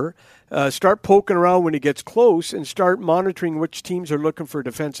November, start poking around when he gets close, and start monitoring which teams are looking for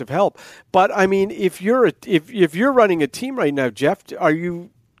defensive help. But I mean, if you're running a team right now, Jeff, are you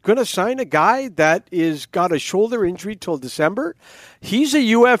going to sign a guy that is got a shoulder injury till December? He's a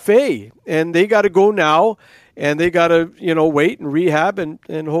UFA, and they got to go now. And they got to, wait and rehab,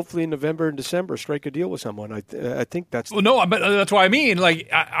 and hopefully in November and December strike a deal with someone. I think that's... Well, no, but that's what I mean. Like,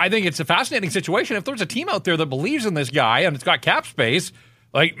 I think it's a fascinating situation. If there's a team out there that believes in this guy and it's got cap space,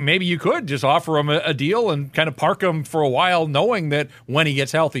 like, maybe you could just offer him a deal and kind of park him for a while, knowing that when he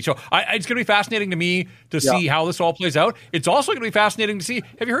gets healthy. So it's going to be fascinating to me to see how this all plays out. It's also going to be fascinating to see,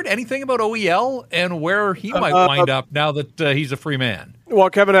 have you heard anything about OEL and where he might wind up now that he's a free man? Well,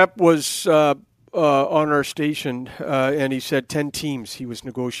 Kevin Epp was... on our station, and he said 10 teams he was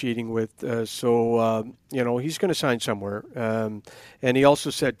negotiating with. So he's going to sign somewhere. And he also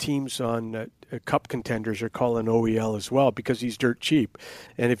said teams on cup contenders are calling OEL as well because he's dirt cheap.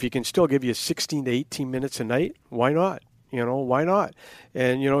 And if he can still give you 16 to 18 minutes a night, why not? Why not?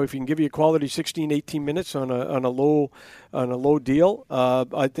 And, if he can give you a quality 16, 18 minutes on a low deal,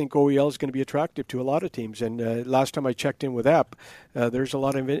 I think OEL is going to be attractive to a lot of teams. And last time I checked in with App, there's a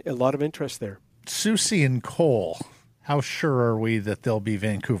lot of interest there. Soucy and Cole, how sure are we that they'll be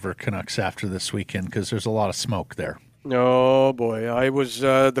Vancouver Canucks after this weekend? Because there's a lot of smoke there. Oh, boy. I was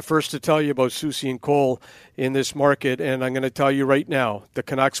the first to tell you about Soucy and Cole in this market, and I'm going to tell you right now, the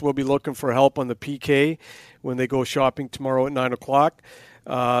Canucks will be looking for help on the PK when they go shopping tomorrow at 9 o'clock.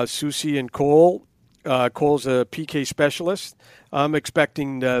 Soucy and Cole, Cole's a PK specialist. I'm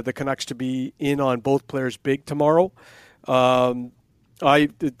expecting the Canucks to be in on both players big tomorrow. The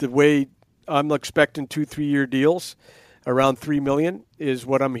way I'm expecting 2-3 year deals around $3 million is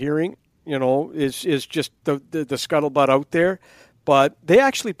what I'm hearing. Is just the scuttlebutt out there. But they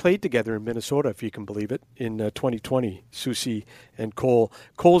actually played together in Minnesota, if you can believe it, in 2020, Soucy and Cole.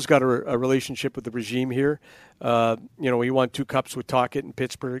 Cole's got a relationship with the regime here. He won 2 cups with Tocchet in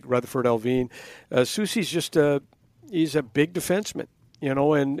Pittsburgh, Rutherford Alvin. Soucy's he's a big defenseman,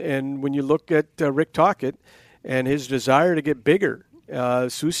 and when you look at Rick Tocchet and his desire to get bigger,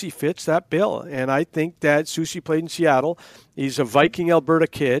 Soucy fits that bill. And I think that Soucy played in Seattle. He's a Viking, Alberta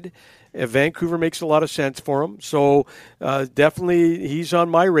kid. Vancouver makes a lot of sense for him. So definitely he's on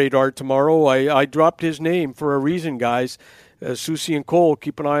my radar tomorrow. I dropped his name for a reason, guys. Soucy and Cole,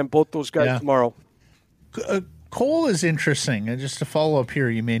 keep an eye on both those guys tomorrow. Cole is interesting. And just to follow up here,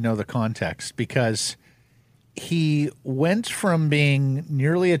 you may know the context, because he went from being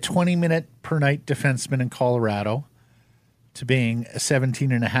nearly a 20-minute per night defenseman in Colorado to being a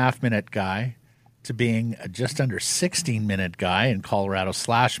 17.5-minute guy, to being a just under 16-minute guy in Colorado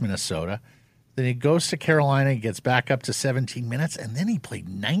 / Minnesota. Then he goes to Carolina, he gets back up to 17 minutes, and then he played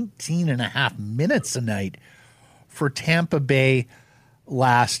 19.5 minutes a night for Tampa Bay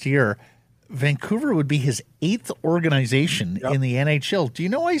last year. Vancouver would be his 8th organization in the NHL. Do you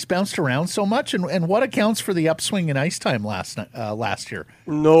know why he's bounced around so much, and what accounts for the upswing in ice time last year?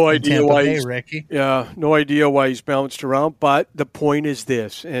 No idea why he's Ricky. Yeah, no idea why he's bounced around. But the point is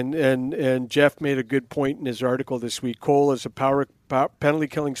this, and Jeff made a good point in his article this week. Cole is a power penalty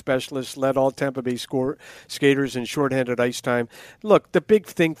killing specialist, led all Tampa Bay skaters in shorthanded ice time. Look, the big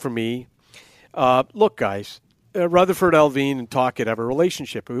thing for me, look, guys. Rutherford Alvin and Tocchet have a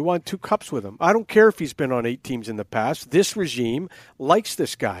relationship, and we won 2 cups with him. I don't care if he's been on 8 teams in the past. This regime likes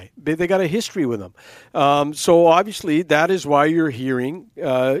this guy. They got a history with him. So obviously that is why you're hearing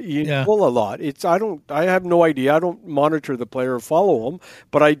Ian Cole a lot. I have no idea. I don't monitor the player or follow him,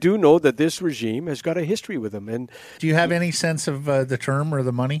 but I do know that this regime has got a history with him. And do you have any sense of the term or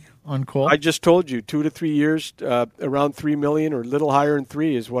the money on Cole? I just told you 2 to 3 years, around $3 million or a little higher than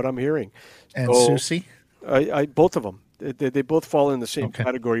 3 is what I'm hearing. And Soucy? I both of them. They both fall in the same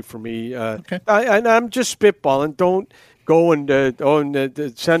category for me. I'm just spitballing. Don't go and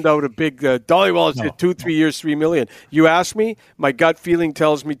send out a big Dhaliwal is 2-3 years, $3 million. You ask me, my gut feeling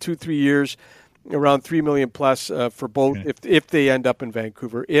tells me 2-3 years, around $3 million plus for both. If they end up in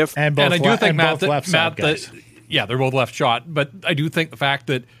Vancouver, and I do think Matt, they're both left shot. But I do think the fact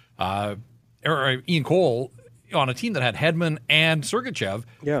that Ian Cole, on a team that had Hedman and Sergachev,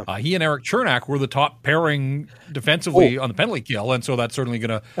 he and Eric Chernak were the top pairing defensively on the penalty kill, and so that's certainly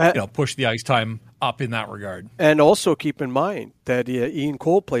going to push the ice time up in that regard. And also keep in mind that Ian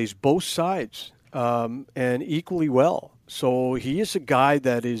Cole plays both sides and equally well. So he is a guy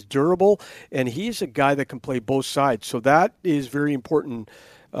that is durable, and he is a guy that can play both sides. So that is very important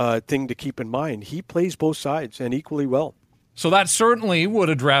thing to keep in mind. He plays both sides and equally well. So that certainly would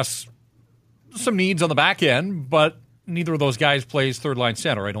address some needs on the back end, but neither of those guys plays third-line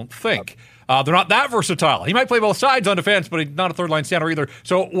center, I don't think. They're not that versatile. He might play both sides on defense, but he's not a third-line center either.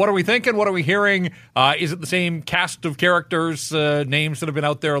 So what are we thinking? What are we hearing? Is it the same cast of characters, names that have been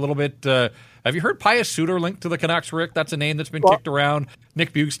out there a little bit? Have you heard Pius Suter linked to the Canucks, Rick? That's a name that's been kicked around.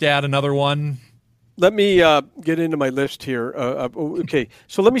 Nick Bjugstad, another one. Let me get into my list here. Okay,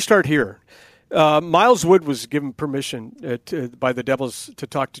 so let me start here. Miles Wood was given permission by the Devils to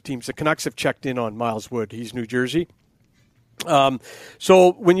talk to teams. The Canucks have checked in on Miles Wood. He's New Jersey.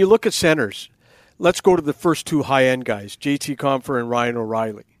 So when you look at centers, let's go to the first two high-end guys, JT Compher and Ryan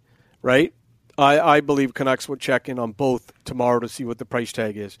O'Reilly, right? I believe Canucks will check in on both tomorrow to see what the price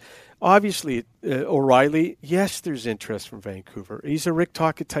tag is. Obviously, O'Reilly, yes, there's interest from Vancouver. He's a Rick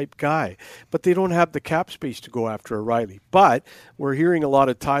Tocchet type guy, but they don't have the cap space to go after O'Reilly. But we're hearing a lot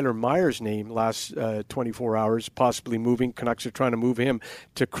of Tyler Myers' name last 24 hours, possibly moving. Canucks are trying to move him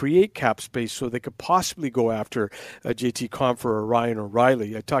to create cap space so they could possibly go after JT Compher or Ryan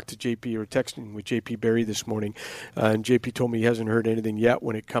O'Reilly. I talked to JP, or texting with JP Barry this morning, and JP told me he hasn't heard anything yet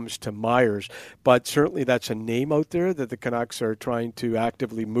when it comes to Myers. But certainly that's a name out there that the Canucks are trying to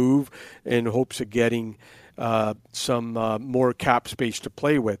actively move in hopes of getting some more cap space to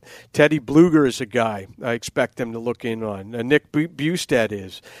play with. Teddy Bluger is a guy I expect them to look in on. Nick Bjugstad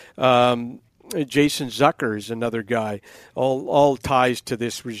is. Jason Zucker is another guy. All ties to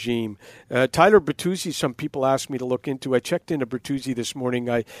this regime. Tyler Bertuzzi, some people asked me to look into. I checked into Bertuzzi this morning.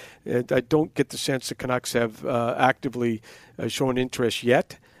 I don't get the sense the Canucks have actively shown interest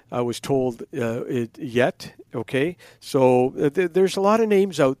yet. I was told yet. Okay, so there's a lot of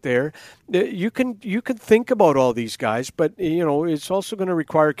names out there. You can think about all these guys, but it's also going to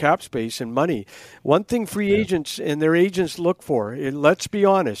require cap space and money. One thing free agents and their agents look for, let's be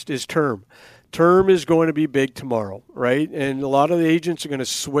honest, is term. Term is going to be big tomorrow, right? And a lot of the agents are going to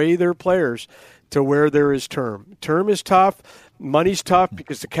sway their players to where there is term. Term is tough. Money's tough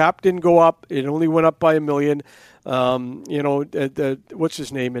because the cap didn't go up. It only went up by $1 million. What's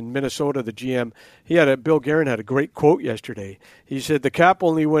his name in Minnesota, the GM? Bill Guerin had a great quote yesterday. He said the cap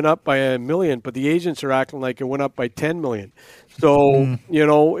only went up by $1 million, but the agents are acting like it went up by $10 million. So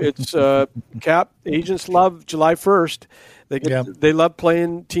it's cap. Agents love July 1st. They love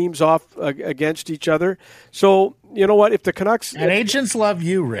playing teams off against each other. So you know what? If the Canucks and agents love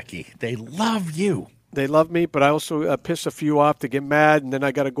you, Ricky, they love you. They love me, but I also piss a few off to get mad, and then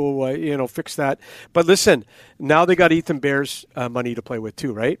I got to go, fix that. But listen, now they got Ethan Bear's money to play with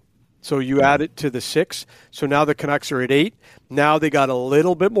too, right? So you add it to the 6. So now the Canucks are at 8. Now they got a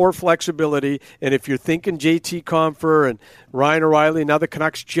little bit more flexibility. And if you're thinking JT Compher and Ryan O'Reilly, now the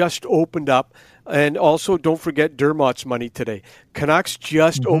Canucks just opened up. And also, don't forget Dermott's money today. Canucks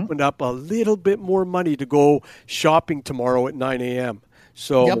just opened up a little bit more money to go shopping tomorrow at 9 a.m.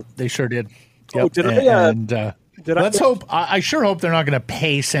 So yep, they sure did. Yep. Let's hope. I sure hope they're not going to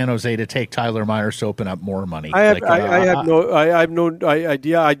pay San Jose to take Tyler Myers to open up more money. I have no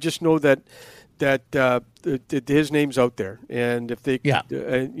idea. I just know that his name's out there, and if they,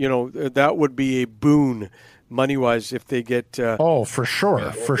 that would be a boon money-wise if they get. For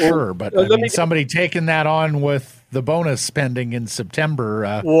sure. But somebody taking that on with the bonus spending in September,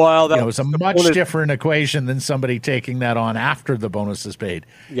 that was a much different equation than somebody taking that on after the bonus is paid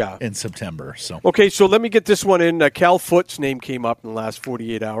in September. So okay, so let me get this one in. Cal Foote's name came up in the last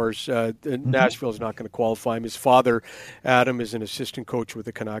 48 hours. Nashville's not going to qualify him. His father, Adam, is an assistant coach with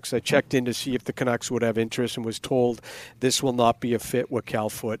the Canucks. I checked in to see if the Canucks would have interest and was told this will not be a fit with Cal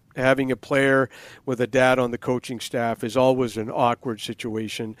Foote. Having a player with a dad on the coaching staff is always an awkward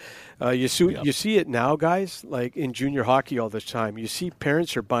situation. You see it now, guys, like in junior hockey all the time. You see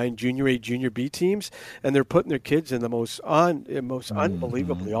parents are buying junior A, junior B teams, and they're putting their kids in the most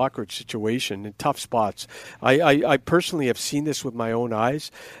unbelievably awkward situation in tough spots. I personally have seen this with my own eyes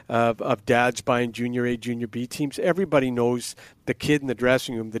of dads buying junior A, junior B teams. Everybody knows the kid in the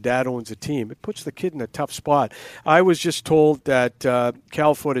dressing room. The dad owns a team. It puts the kid in a tough spot. I was just told that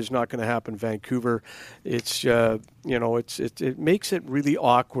Cal Foote is not going to happen in Vancouver. It's it makes it really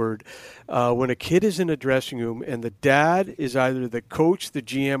awkward when a kid is in a dressing room and the dad is either the coach, the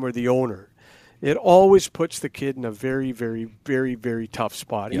GM, or the owner. It always puts the kid in a very, very, very, very tough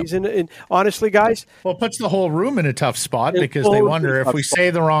spot. Yep. He's in honestly, guys. Well, it puts the whole room in a tough spot because they wonder if we say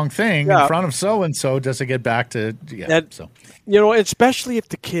the wrong thing in front of so and so, does it get back to so? Especially if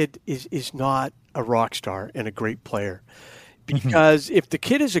the kid is not a rock star and a great player. Because if the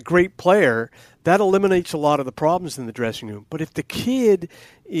kid is a great player, that eliminates a lot of the problems in the dressing room. But if the kid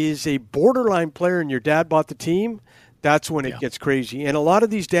is a borderline player and your dad bought the team, that's when it gets crazy. And a lot of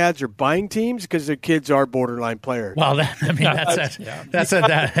these dads are buying teams because their kids are borderline players. Well, that's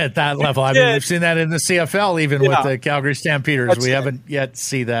at that level. I mean, we've seen that in the CFL, even with the Calgary Stampeders. We haven't yet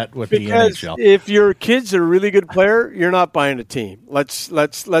seen that with the NHL. If your kid's a really good player, you're not buying a team. Let's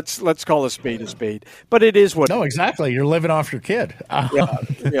call a spade a spade. But it is what. No, exactly. You're living off your kid.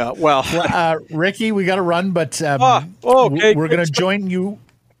 Well, Ricky, we got to run, but okay. We're going to join you.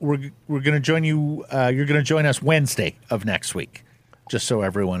 We're going to join you. You're going to join us Wednesday of next week, just so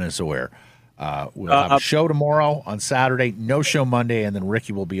everyone is aware. We'll have a show tomorrow on Saturday, no show Monday, and then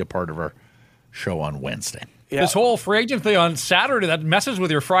Ricky will be a part of our show on Wednesday. Yeah. This whole free agent thing on Saturday, that messes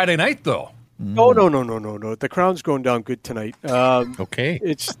with your Friday night, though. No. The Crown's going down good tonight. Okay.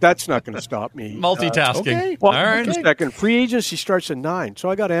 That's not going to stop me. Multitasking. Okay. Well, all right. Just a second. Free agency starts at 9, so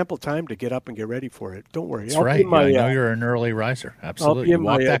I got ample time to get up and get ready for it. Don't worry. That's right. I know you're an early riser. Absolutely.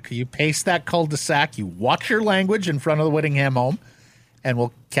 You pace that cul-de-sac. You watch your language in front of the Whittingham home, and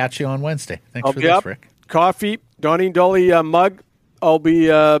we'll catch you on Wednesday. Thanks for this, Rick. Coffee, Donnie and Dolly mug. I'll be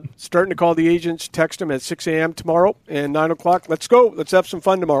starting to call the agents, text them at 6 a.m. tomorrow and 9 o'clock. Let's go. Let's have some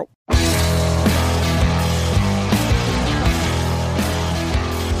fun tomorrow.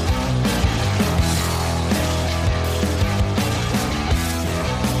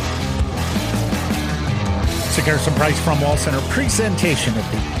 Garrison Price from Wall Center, presentation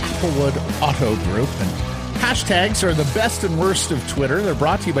of the Applewood Auto Group. And hashtags are the best and worst of Twitter. They're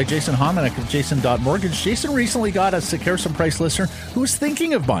brought to you by Jason Hominick of Jason.Mortgage. Jason recently got a Garrison Price listener who was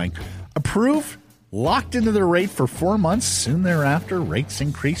thinking of buying. Approved, locked into their rate for 4 months. Soon thereafter, rates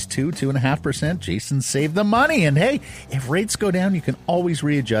increased 2.5%. Jason saved the money. And hey, if rates go down, you can always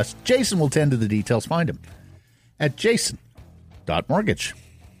readjust. Jason will tend to the details. Find him at Jason.Mortgage.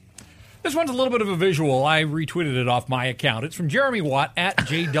 This one's a little bit of a visual. I retweeted it off my account. It's from Jeremy Watt at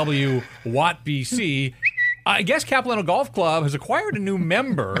JWWattBC. I guess Capilano Golf Club has acquired a new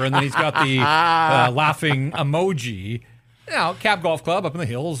member, and then he's got the laughing emoji. Now, Cap Golf Club up in the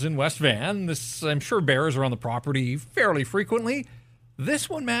hills in West Van. This, I'm sure bears are on the property fairly frequently. This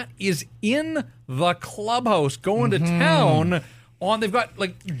one, Matt, is in the clubhouse going to town. They've got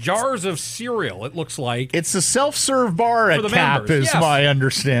like jars of cereal, it looks like. It's a self-serve bar at Cap, is my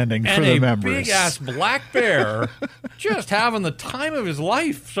understanding, for the members. And a big-ass black bear just having the time of his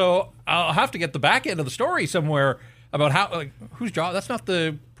life. So I'll have to get the back end of the story somewhere about how, like, whose job? That's not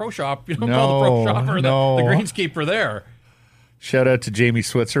the pro shop. You don't call the pro shop or the greenskeeper there. Shout out to Jamie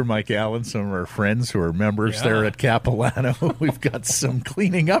Switzer, Mike Allen, some of our friends who are members there at Capilano. We've got some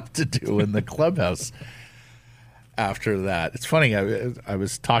cleaning up to do in the clubhouse. After that, it's funny. I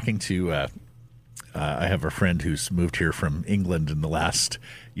was talking to. I have a friend who's moved here from England in the last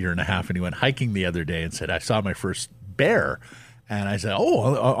year and a half, and he went hiking the other day and said, "I saw my first bear." And I said,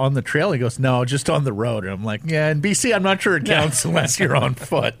 "Oh, on the trail?" He goes, "No, just on the road." And I'm like, "Yeah, in BC, I'm not sure it counts unless you're on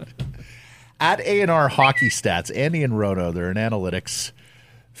foot." At A&R Hockey Stats, Andy and Roto, they're an analytics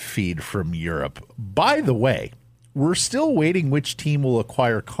feed from Europe. By the way, we're still waiting which team will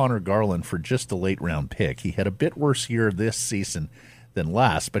acquire Connor Garland for just a late-round pick. He had a bit worse year this season than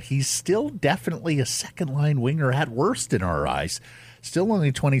last, but he's still definitely a second-line winger at worst in our eyes. Still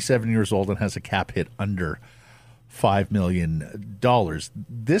only 27 years old and has a cap hit under $5 million.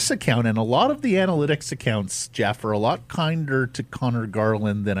 This account and a lot of the analytics accounts, Jeff, are a lot kinder to Connor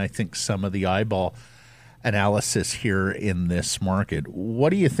Garland than I think some of the eyeball analysis here in this market.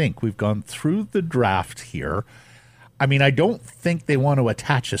 What do you think? We've gone through the draft here. I mean, I don't think they want to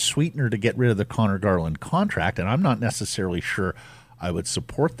attach a sweetener to get rid of the Connor Garland contract, and I'm not necessarily sure I would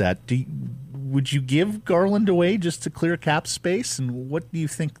support that. Would you give Garland away just to clear cap space? And what do you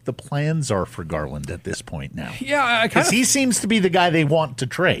think the plans are for Garland at this point now? Yeah, because he seems to be the guy they want to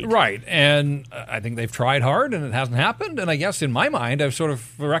trade. Right, and I think they've tried hard, and it hasn't happened. And I guess in my mind, I've sort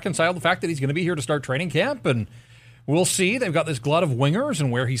of reconciled the fact that he's going to be here to start training camp, and we'll see. They've got this glut of wingers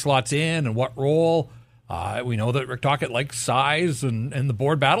and where he slots in and what role. We know that Rick Tocchet likes size and the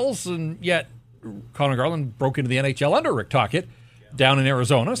board battles, and yet Connor Garland broke into the NHL under Rick Tocchet down in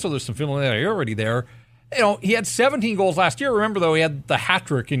Arizona, so there's some familiarity there. You know, he had 17 goals last year. Remember, though, he had the hat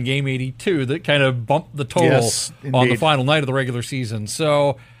trick in Game 82 that kind of bumped the total on the final night of the regular season.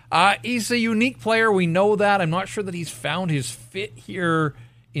 So he's a unique player. We know that. I'm not sure that he's found his fit here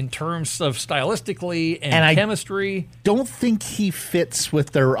in terms of stylistically and chemistry. I don't think he fits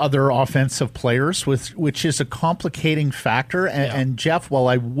with their other offensive players, which is a complicating factor. And Jeff, while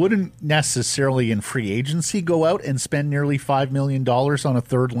I wouldn't necessarily in free agency go out and spend nearly $5 million on a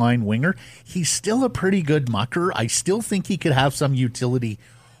third-line winger, he's still a pretty good mucker. I still think he could have some utility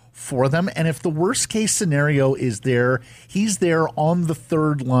for them. And if the worst case scenario is there, he's there on the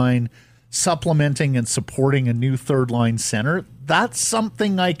third line, supplementing and supporting a new third line center. That's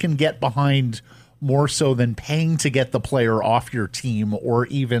something I can get behind more so than paying to get the player off your team or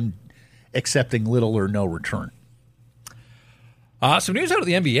even accepting little or no return. Some news out of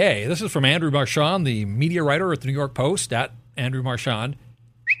the NBA. This is from Andrew Marchand, the media writer at the New York Post, at Andrew Marchand.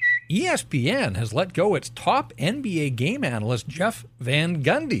 ESPN has let go its top NBA game analyst, Jeff Van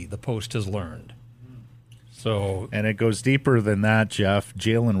Gundy, the Post has learned. And it goes deeper than that, Jeff.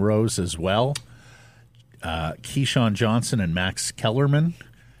 Jalen Rose as well. Keyshawn Johnson and Max Kellerman.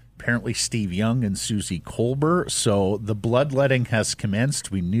 Apparently Steve Young and Susie Kolber. So the bloodletting has commenced.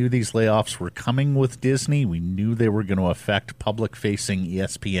 We knew these layoffs were coming with Disney. We knew they were going to affect public-facing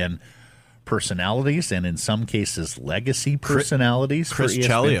ESPN personalities and in some cases legacy personalities. Chris for ESPN.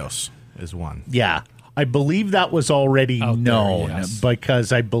 Chelios is one. Yeah. I believe that was already known yes.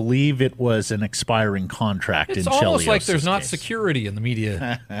 because I believe it was an expiring contract in Chelios' It's almost like there's not case. Security in the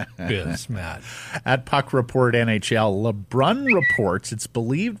media biz, Matt. At Puck Report NHL, LeBrun reports it's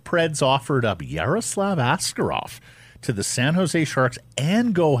believed Preds offered up Yaroslav Askarov to the San Jose Sharks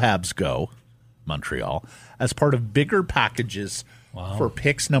and Go Habs Go, Montreal, as part of bigger packages for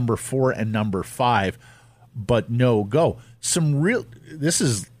picks number 4 and number 5, but no go. This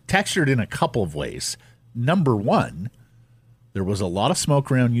is textured in a couple of ways. Number one, there was a lot of smoke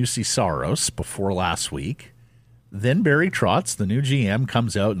around UC Saros before last week. Then Barry Trotz, the new GM,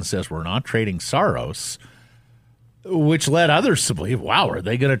 comes out and says, we're not trading Saros, which led others to believe, wow, are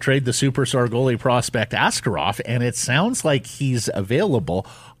they going to trade the superstar goalie prospect Askarov? And it sounds like he's available.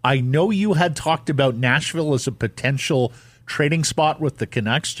 I know you had talked about Nashville as a potential trading spot with the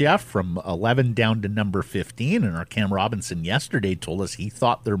Canucks, Jeff, from 11 down to number 15. And our Cam Robinson yesterday told us he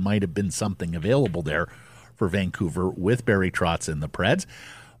thought there might have been something available there for Vancouver with Barry Trotz and the Preds.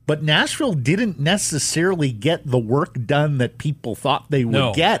 But Nashville didn't necessarily get the work done that people thought they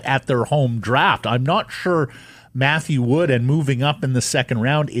would get at their home draft. I'm not sure Matthew Wood and moving up in the second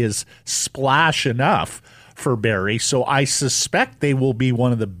round is splash enough for Barry. So I suspect they will be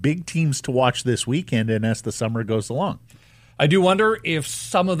one of the big teams to watch this weekend and as the summer goes along. I do wonder if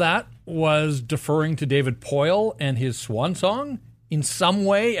some of that was deferring to David Poile and his swan song in some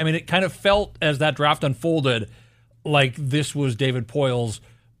way. I mean, it kind of felt as that draft unfolded like this was David Poile's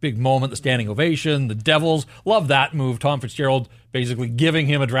big moment, the standing ovation, the Devils. Love that move. Tom Fitzgerald basically giving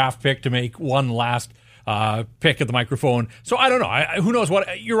him a draft pick to make one last pick at the microphone. So I don't know. Who knows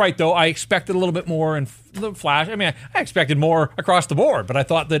what? You're right, though. I expected a little bit more in the Flash. I mean, I expected more across the board, but I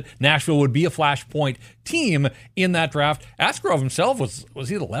thought that Nashville would be a flashpoint team in that draft. Askarov himself was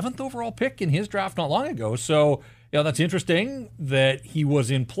he the 11th overall pick in his draft not long ago? So, that's interesting that he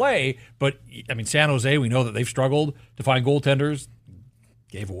was in play. But, I mean, San Jose, we know that they've struggled to find goaltenders.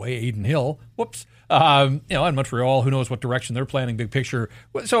 Gave away Aiden Hill. Whoops. And Montreal, who knows what direction they're planning, big picture.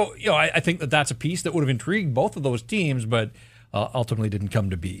 So, I think that that's a piece that would have intrigued both of those teams, but ultimately didn't come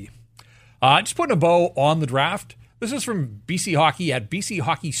to be. Just putting a bow on the draft. This is from BC Hockey at BC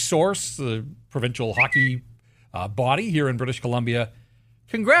Hockey Source, the provincial hockey body here in British Columbia.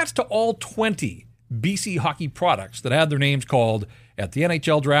 Congrats to all 20 BC Hockey products that had their names called at the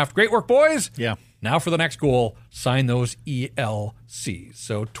NHL draft. Great work, boys. Yeah. Now for the next goal, sign those ELCs.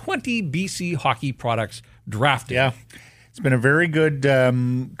 So 20 BC Hockey products drafted. Yeah. It's been a very good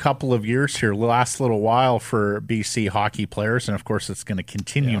couple of years here, last little while for BC hockey players. And, of course, it's going to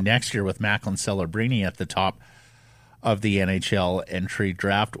continue next year with Macklin Celebrini at the top of the NHL entry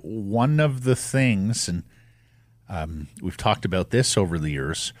draft. One of the things, and we've talked about this over the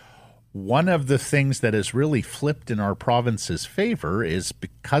years, one of the things that has really flipped in our province's favor is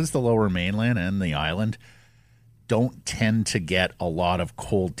because the Lower Mainland and the island don't tend to get a lot of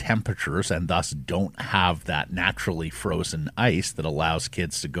cold temperatures and thus don't have that naturally frozen ice that allows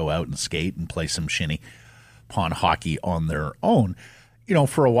kids to go out and skate and play some shinny pond hockey on their own.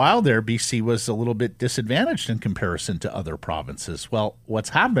 For a while there, BC was a little bit disadvantaged in comparison to other provinces. Well,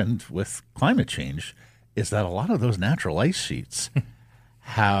 what's happened with climate change is that a lot of those natural ice sheets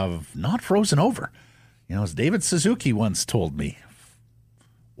have not frozen over. As David Suzuki once told me,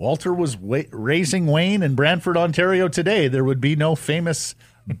 Walter was raising Wayne in Brantford, Ontario today, there would be no famous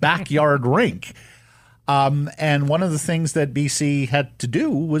backyard rink. And one of the things that BC had to do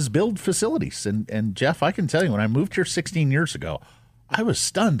was build facilities. And Jeff, I can tell you, when I moved here 16 years ago, I was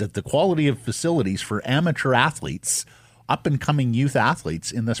stunned at the quality of facilities for amateur athletes, up-and-coming youth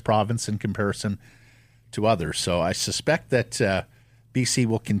athletes in this province in comparison to others. So I suspect that BC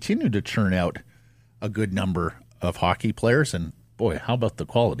will continue to churn out a good number of hockey players. And boy, how about the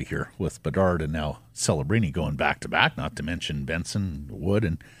quality here with Bedard and now Celebrini going back-to-back, not to mention Benson, Wood,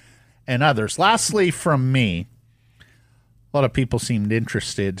 and and others. Lastly, from me, a lot of people seemed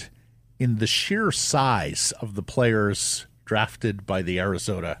interested in the sheer size of the players drafted by the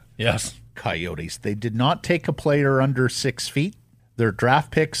Arizona Coyotes. They did not take a player under 6 feet. Their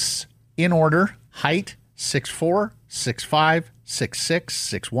draft picks in order: height 6'4", 6'5", 6'6",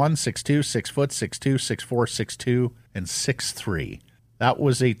 6'1", 6'2", 6 foot, 6'2", 6'4", 6'2", and 6'3". That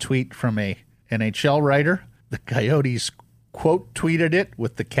was a tweet from a NHL writer. The Coyotes quote tweeted it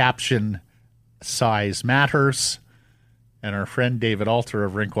with the caption, "Size matters." And our friend David Alter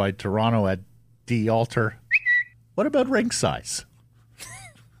of Rinkwide Toronto at D Alter, "What about rink size?"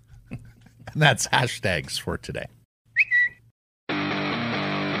 And that's hashtags for today.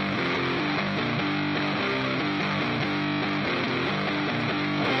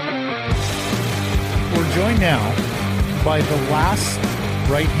 We're joined now by the last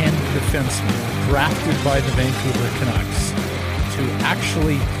right-handed defenseman drafted by the Vancouver Canucks to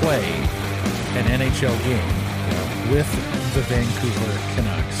actually play an NHL game with the Vancouver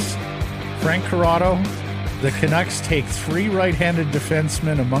Canucks. Frank Corrado, the Canucks take 3 right-handed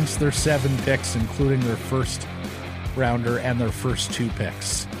defensemen amongst their 7 picks, including their first rounder and their first 2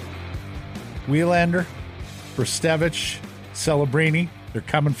 picks. Willander, Brustevich, Celebrini, they're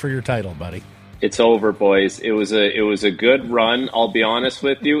coming for your title, buddy. It's over, boys. It was a good run. I'll be honest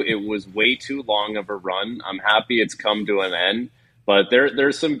with you. It was way too long of a run. I'm happy it's come to an end. But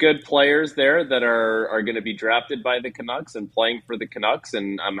there's some good players there that are going to be drafted by the Canucks and playing for the Canucks,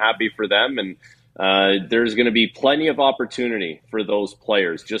 and I'm happy for them. And there's going to be plenty of opportunity for those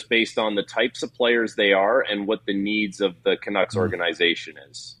players just based on the types of players they are and what the needs of the Canucks organization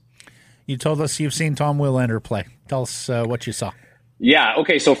is. You told us you've seen Tom Willander play. Tell us what you saw. Yeah.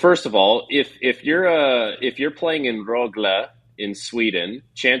 Okay. So first of all, if you're playing in Rögle in Sweden,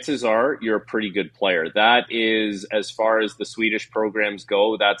 chances are you're a pretty good player. That is, as far as the Swedish programs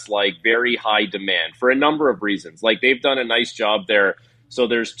go, that's like very high demand for a number of reasons. Like, they've done a nice job there. So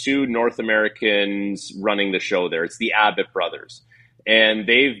there's 2 North Americans running the show there. It's the Abbott brothers. And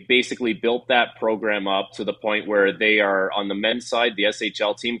they've basically built that program up to the point where they are, on the men's side, the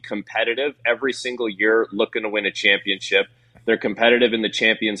SHL team, competitive every single year, looking to win a championship. They're competitive in the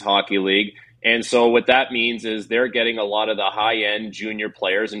Champions Hockey League. And so what that means is they're getting a lot of the high-end junior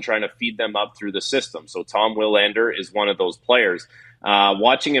players and trying to feed them up through the system. So Tom Willander is one of those players.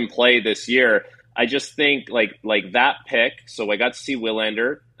 Watching him play this year, I just think like that pick. So I got to see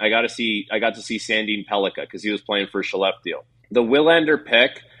Willander. I got to see Sandin Pellikka because he was playing for Skellefteå. The Willander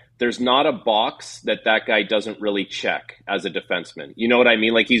pick, there's not a box that guy doesn't really check as a defenseman. You know what I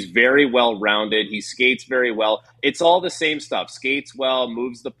mean? Like, he's very well-rounded. He skates very well. It's all the same stuff. Skates well,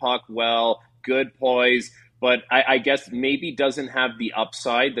 moves the puck well, good poise. But I guess maybe doesn't have the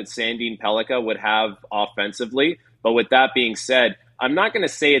upside that Sandin Pellikka would have offensively. But with that being said, I'm not going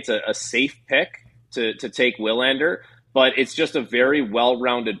to say it's a safe pick to take Willander, but it's just a very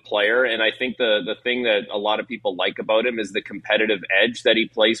well-rounded player. And I think the thing that a lot of people like about him is the competitive edge that he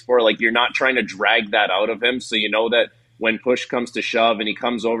plays for. Like, you're not trying to drag that out of him. So you know that when push comes to shove and he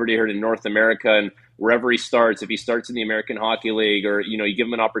comes over to here to North America and wherever he starts, if he starts in the American Hockey League or, you give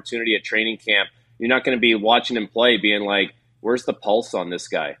him an opportunity at training camp, you're not going to be watching him play being like, where's the pulse on this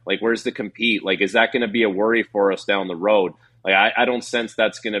guy? Like, where's the compete? Like, is that going to be a worry for us down the road? Like, I don't sense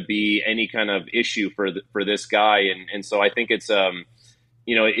that's going to be any kind of issue for this guy. And so I think it's,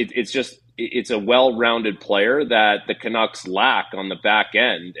 it's a well-rounded player that the Canucks lack on the back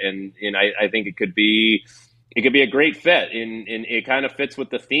end. And I think it could be a great fit. And it kind of fits with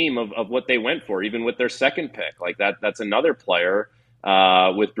the theme of what they went for, even with their second pick. Like, that's another player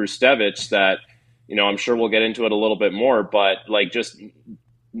with Brustevich that, I'm sure we'll get into it a little bit more, but like, just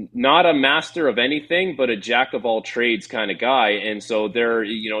not a master of anything, but a jack of all trades kind of guy. And so they're,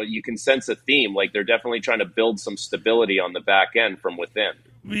 you can sense a theme. Like, they're definitely trying to build some stability on the back end from within.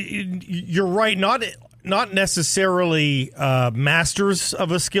 You're right. Not necessarily masters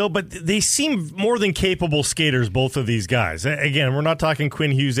of a skill, but they seem more than capable skaters, both of these guys. Again, we're not talking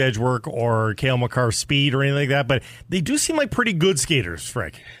Quinn Hughes edge work or Cale Makar speed or anything like that, but they do seem like pretty good skaters,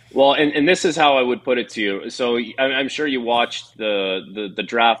 Frank. Well, and this is how I would put it to you. So I'm sure you watched the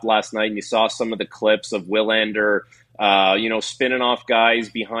draft last night and you saw some of the clips of Willander, spinning off guys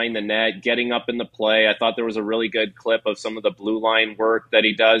behind the net, getting up in the play. I thought there was a really good clip of some of the blue line work that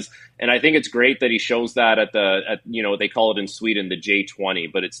he does. And I think it's great that he shows that at they call it in Sweden, the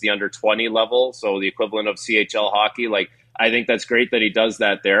J20, but it's the under 20 level. So the equivalent of CHL hockey. Like, I think that's great that he does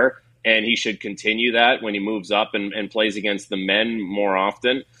that there. And he should continue that when he moves up and plays against the men more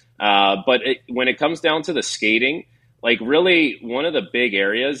often. But when it comes down to the skating, like really one of the big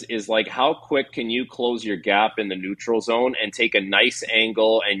areas is like how quick can you close your gap in the neutral zone and take a nice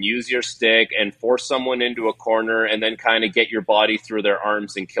angle and use your stick and force someone into a corner and then kind of get your body through their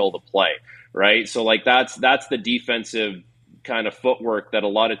arms and kill the play, right? So like that's the defensive kind of footwork that a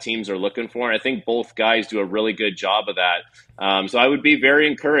lot of teams are looking for. And I think both guys do a really good job of that. So I would be very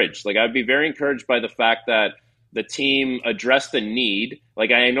encouraged. Like I'd be very encouraged by the fact that the team addressed the need.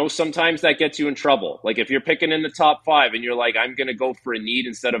 Like I know sometimes that gets you in trouble. Like if you're picking in the top 5 and you're like, I'm going to go for a need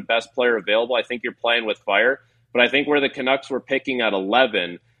instead of best player available, I think you're playing with fire. But I think where the Canucks were picking at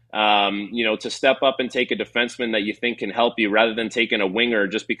 11, to step up and take a defenseman that you think can help you rather than taking a winger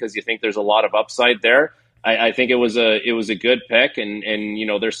just because you think there's a lot of upside there. I think it was a good pick,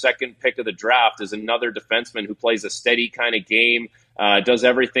 and their second pick of the draft is another defenseman who plays a steady kind of game, does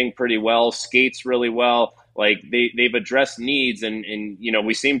everything pretty well, skates really well. Like they've addressed needs, and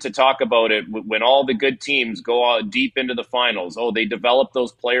we seem to talk about it when all the good teams go out deep into the finals. Oh, they develop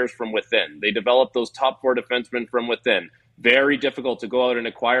those players from within. They develop those top 4 defensemen from within. Very difficult to go out and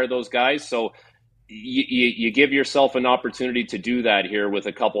acquire those guys. So you give yourself an opportunity to do that here with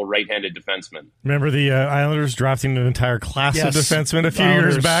a couple right-handed defensemen. Remember the Islanders drafting an entire class of defensemen a few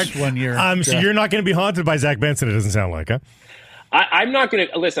years back? 1 year. So you're not going to be haunted by Zach Benson, it doesn't sound like, huh? I'm not going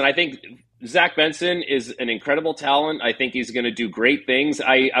to – listen, I think Zach Benson is an incredible talent. I think he's going to do great things.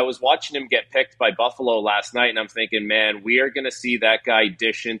 I was watching him get picked by Buffalo last night, and I'm thinking, man, we are going to see that guy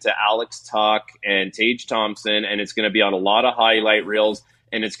dish into Alex Tuck and Tage Thompson, and it's going to be on a lot of highlight reels,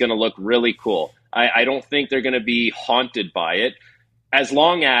 and it's going to look really cool. I don't think they're going to be haunted by it. As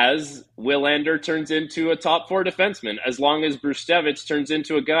long as Willander turns into a top 4 defenseman, as long as Brustevich turns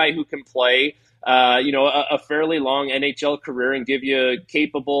into a guy who can play, a fairly long NHL career and give you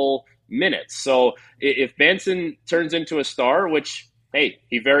capable minutes. So if Benson turns into a star, which, hey,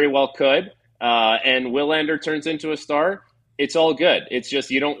 he very well could, and Willander turns into a star, it's all good. It's just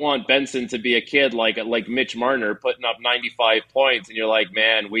you don't want Benson to be a kid like Mitch Marner putting up 95 points, and you're like,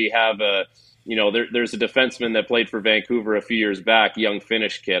 man, we have there's a defenseman that played for Vancouver a few years back, young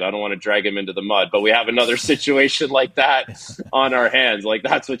Finnish kid. I don't want to drag him into the mud, but we have another situation like that on our hands. Like,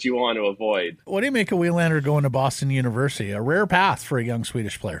 that's what you want to avoid. What do you make of Willander going to Boston University? A rare path for a young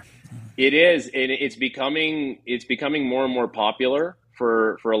Swedish player. It is, and it's becoming more and more popular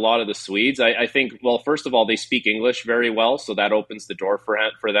for a lot of the Swedes. I think, well, first of all, they speak English very well, so that opens the door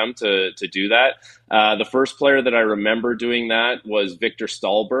for them to do that. The first player that I remember doing that was Victor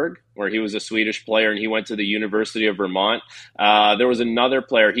Stahlberg, where he was a Swedish player, and he went to the University of Vermont. There was another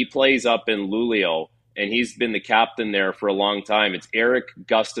player. He plays up in Luleå, and he's been the captain there for a long time. It's Eric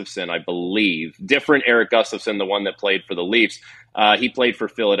Gustafsson, I believe. Different Eric Gustafsson, the one that played for the Leafs. He played for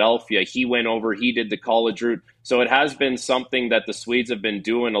Philadelphia. He went over, he did the college route. So it has been something that the Swedes have been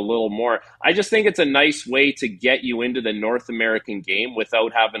doing a little more. I just think it's a nice way to get you into the North American game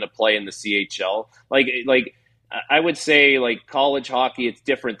without having to play in the CHL. Like I would say, like, college hockey, it's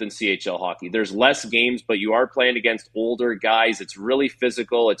different than CHL hockey. There's less games, but you are playing against older guys. It's really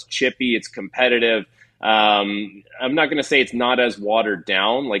physical. It's chippy. It's competitive. I'm not going to say it's not as watered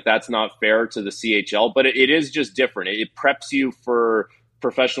down. Like, that's not fair to the CHL, but it is just different. It preps you for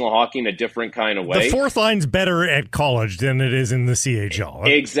professional hockey in a different kind of way. The fourth line's better at college than it is in the CHL.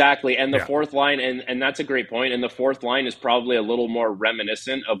 Exactly. And the fourth line, and that's a great point. And the fourth line is probably a little more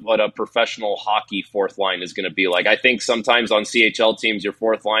reminiscent of what a professional hockey fourth line is going to be like. I think sometimes on CHL teams, your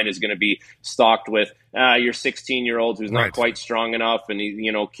fourth line is going to be stocked with your 16-year-old who's not quite strong enough, and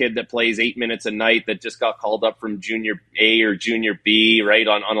kid that plays 8 minutes a night that just got called up from junior A or junior B, right,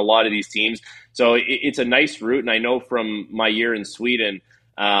 on a lot of these teams. So it's a nice route. And I know from my year in Sweden,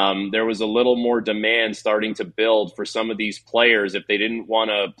 there was a little more demand starting to build for some of these players. If they didn't want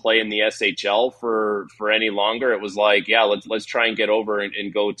to play in the SHL for any longer, it was like, let's try and get over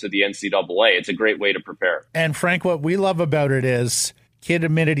and go to the NCAA. It's a great way to prepare. And Frank, what we love about it is kid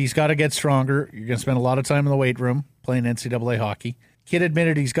admitted he's got to get stronger. You're going to spend a lot of time in the weight room playing NCAA hockey. Kid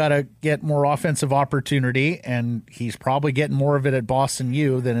admitted he's got to get more offensive opportunity, and he's probably getting more of it at Boston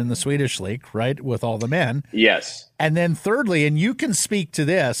U than in the Swedish league, right, with all the men. Yes. And then thirdly, and you can speak to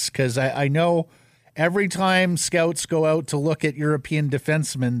this because I know every time scouts go out to look at European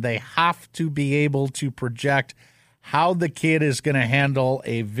defensemen, they have to be able to project how the kid is going to handle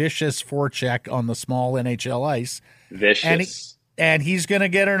a vicious forecheck on the small NHL ice. Vicious. And he's going to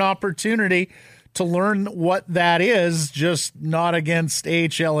get an opportunity to learn what that is, just not against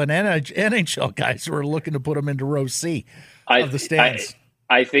AHL and NHL guys who are looking to put him into row C of the stands.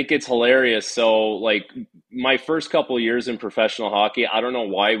 I think it's hilarious. So, like, my first couple of years in professional hockey, I don't know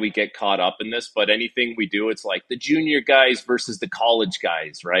why we get caught up in this, but anything we do, it's like the junior guys versus the college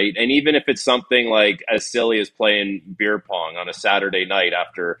guys, right? And even if it's something like as silly as playing beer pong on a Saturday night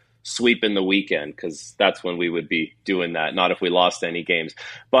after sweeping the weekend, because that's when we would be doing that, not if we lost any games.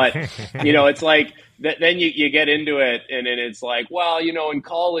 But, it's like, then you get into it, and then it's like, well, in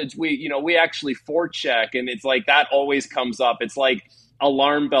college, we actually forecheck, and it's like that always comes up. It's like,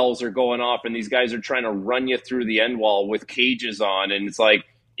 alarm bells are going off and these guys are trying to run you through the end wall with cages on. And it's like,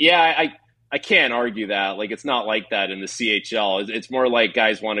 yeah, I can't argue that. Like, it's not like that in the CHL. It's more like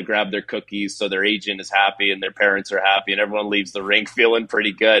guys want to grab their cookies so their agent is happy and their parents are happy and everyone leaves the rink feeling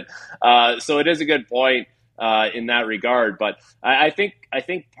pretty good. So it is a good point in that regard. But I think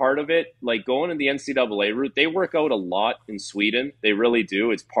part of it, like going in the NCAA route, they work out a lot in Sweden. They really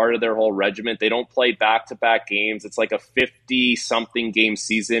do. It's part of their whole regiment. They don't play back-to-back games. It's like a 50-something game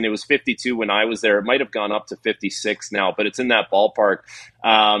season. It was 52 when I was there. It might have gone up to 56 now, but it's in that ballpark.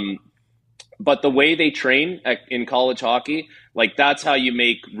 But the way they train in college hockey, like that's how you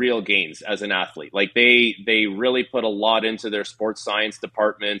make real gains as an athlete. Like they really put a lot into their sports science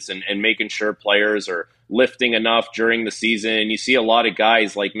departments and making sure players are lifting enough during the season. And you see a lot of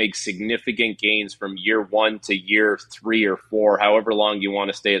guys like make significant gains from year 1 to year 3 or 4, however long you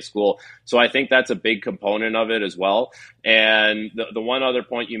want to stay at school. So I think that's a big component of it as well. And the one other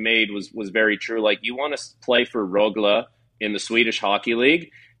point you made was very true. Like, you want to play for Rögle in the Swedish Hockey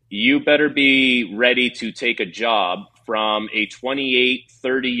League, you better be ready to take a job from a 28,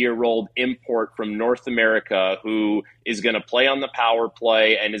 30-year-old import from North America who is going to play on the power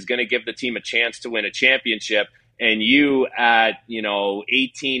play and is going to give the team a chance to win a championship. And you at,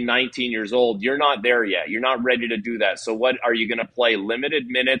 18, 19 years old, you're not there yet. You're not ready to do that. So what are you going to play limited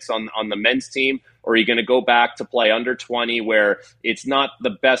minutes on the men's team? Or are you going to go back to play under 20 where it's not the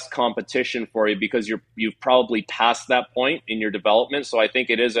best competition for you because you've probably passed that point in your development? So I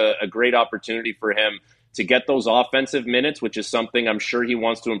think it is a great opportunity for him to get those offensive minutes, which is something I'm sure he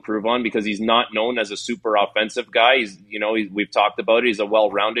wants to improve on because he's not known as a super offensive guy. We've talked about it. He's a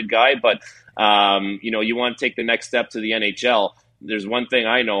well-rounded guy, but you want to take the next step to the NHL. There's one thing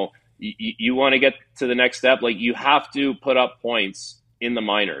I know. You want to get to the next step. Like, you have to put up points in the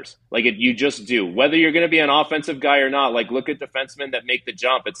minors. Like, you just do. Whether you're going to be an offensive guy or not, like, look at defensemen that make the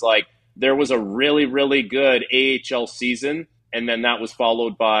jump. It's like there was a really, really good AHL season, and then that was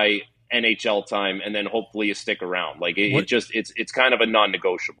followed by NHL time, and then hopefully you stick around. Like, it's kind of a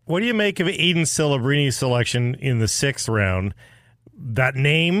non-negotiable. What do you make of Aiden Celebrini's selection in the 6th round? That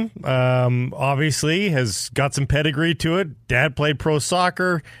name obviously has got some pedigree to it. Dad played pro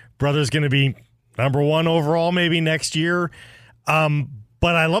soccer. Brother's going to be number 1 overall maybe next year.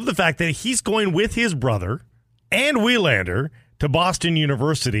 But I love the fact that he's going with his brother and Wielander to Boston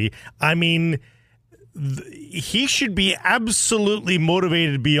University. I mean, he should be absolutely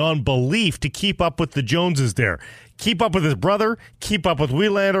motivated beyond belief to keep up with the Joneses there. Keep up with his brother, keep up with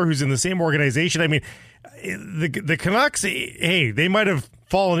Wielander, who's in the same organization. I mean, the Canucks, hey, they might have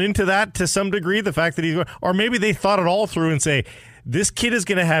fallen into that to some degree, the fact that he's, or maybe they thought it all through and say, this kid is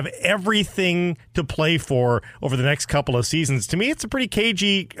going to have everything to play for over the next couple of seasons. To me, it's a pretty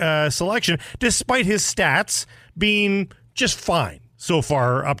cagey selection, despite his stats being just fine so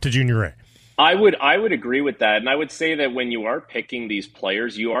far up to Junior A. I would agree with that. And I would say that when you are picking these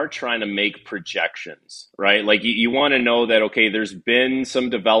players, you are trying to make projections, right? Like, you want to know that, okay, there's been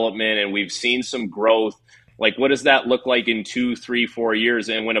some development and we've seen some growth. Like, what does that look like in 2, 3, 4 years?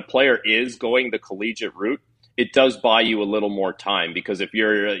 And when a player is going the collegiate route, it does buy you a little more time, because if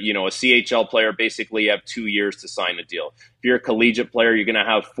you're, a CHL player, basically you have 2 years to sign a deal. If you're a collegiate player, you're going to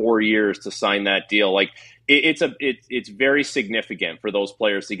have 4 years to sign that deal. Like, it's very significant for those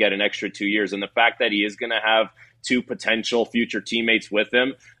players to get an extra 2 years. And the fact that he is going to have 2 potential future teammates with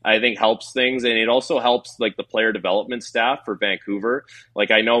him, I think helps things. And it also helps, like, the player development staff for Vancouver.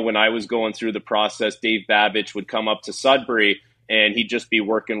 Like, I know when I was going through the process, Dave Babich would come up to Sudbury and he'd just be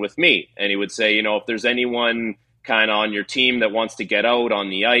working with me. And he would say, if there's anyone kind of on your team that wants to get out on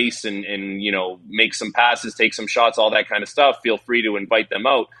the ice and make some passes, take some shots, all that kind of stuff, feel free to invite them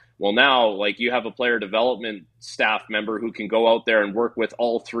out. Well, now, like, you have a player development staff member who can go out there and work with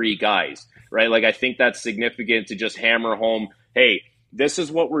all 3 guys, right? Like, I think that's significant to just hammer home, hey, this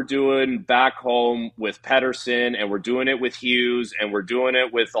is what we're doing back home with Pettersson, and we're doing it with Hughes, and we're doing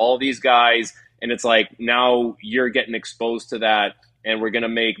it with all these guys. And it's like, now you're getting exposed to that, and we're going to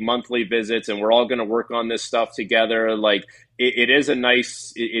make monthly visits, and we're all going to work on this stuff together. Like, it's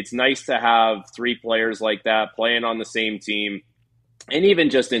nice to have 3 players like that playing on the same team. and even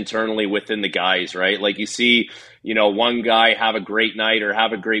just internally within the guys, right? Like you see, one guy have a great night or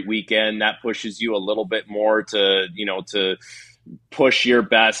have a great weekend, that pushes you a little bit more to push your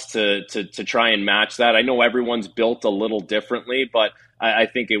best to try and match that. I know everyone's built a little differently, but I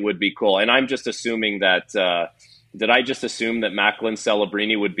think it would be cool. And I'm just assuming that, did I just assume that Macklin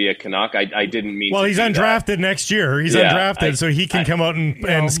Celebrini would be a Canuck? I didn't mean. Well, he's undrafted next year. He's undrafted, so he can come out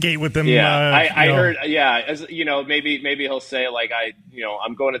and skate with them. Yeah, I heard. Yeah, as maybe he'll say like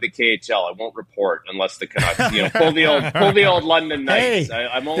I'm going to the KHL. I won't report unless the Canucks pull the old London Knights. Hey,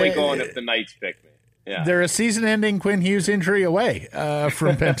 I'm only going if the Knights pick me. Yeah. They're a season-ending Quinn Hughes injury away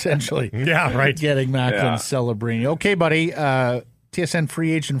from potentially getting Macklin Celebrini. Okay, buddy. TSN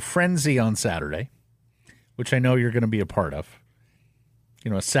free agent frenzy on Saturday, which I know you're going to be a part of.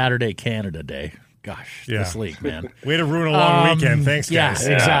 A Saturday Canada Day. Gosh, this league, man. Way to ruin a long weekend. Thanks, guys.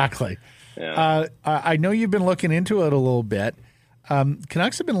 Yeah, exactly. Yeah. I know you've been looking into it a little bit.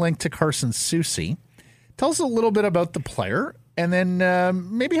 Canucks have been linked to Carson Soucy. Tell us a little bit about the player, and then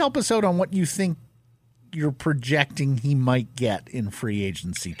maybe help us out on what you think you're projecting he might get in free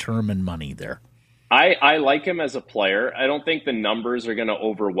agency term and money there. I like him as a player. I don't think the numbers are going to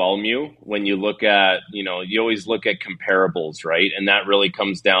overwhelm you when you look at, you always look at comparables, right? And that really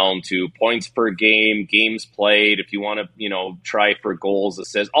comes down to points per game, games played, if you want to, try for goals,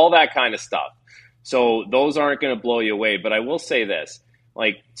 assists, all that kind of stuff. So those aren't going to blow you away. But I will say this,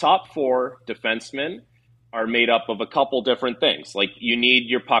 like top 4 defensemen are made up of a couple different things. Like you need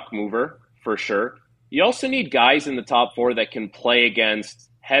your puck mover for sure. You also need guys in the top 4 that can play against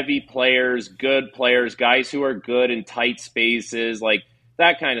heavy players, good players, guys who are good in tight spaces, like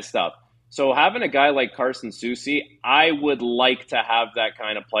that kind of stuff. So having a guy like Carson Soucy, I would like to have that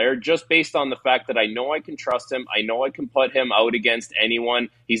kind of player just based on the fact that I know I can trust him. I know I can put him out against anyone.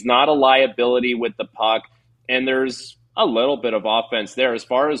 He's not a liability with the puck. And there's a little bit of offense there as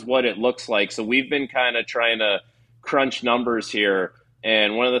far as what it looks like. So we've been kind of trying to crunch numbers here.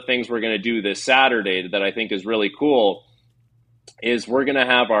 And one of the things we're going to do this Saturday that I think is really cool is we're going to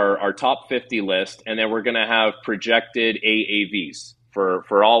have our top 50 list, and then we're going to have projected AAVs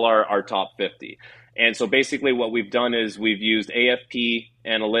for all our top 50. And so basically what we've done is we've used AFP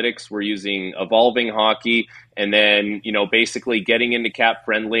analytics. We're using Evolving Hockey, and then, basically getting into Cap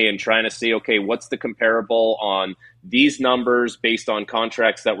Friendly and trying to see, okay, what's the comparable on these numbers based on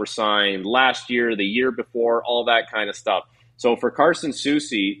contracts that were signed last year, the year before, all that kind of stuff. So for Carson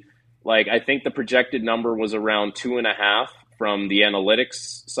Soucy, I think the projected number was around 2.5 from the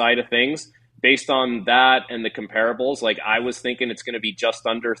analytics side of things. Based on that and the comparables, I was thinking it's going to be just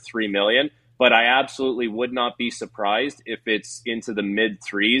under $3 million, but I absolutely would not be surprised if it's into the mid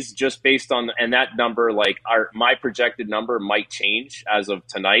 3s, just based on, and that number, my projected number might change as of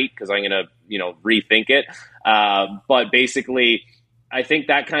tonight because I'm going to, rethink it. But basically, I think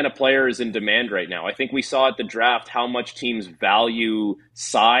that kind of player is in demand right now. I think we saw at the draft how much teams value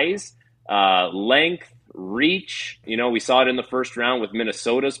size, length, reach. We saw it in the first round with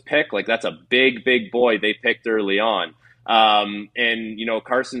Minnesota's pick. That's a big boy they picked early on. And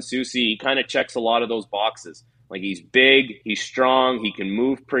Carson Soucy kind of checks a lot of those boxes. He's big, he's strong, he can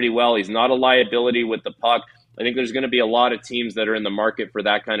move pretty well. He's not a liability with the puck. I think there's going to be a lot of teams that are in the market for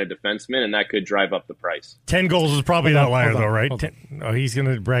that kind of defenseman, and that could drive up the price. 10 goals is probably an outlier, though, right? He's going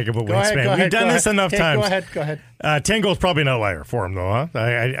to brag about wingspan. We've done this enough times. Go ahead. 10 goals probably an outlier for him, though, huh?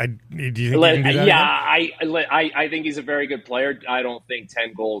 Do you think he can do that? Yeah, I think he's a very good player. I don't think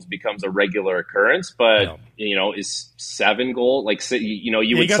 10 goals becomes a regular occurrence, but, is 7 goals?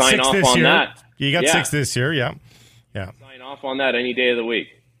 You would sign off on that. You got 6 this year, yeah. Sign off on that any day of the week.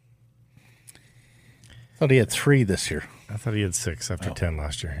 I thought he had 3 this year. I thought he had 6 after 10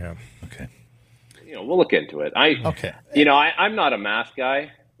 last year. Yeah. Okay. We'll look into it. I'm not a math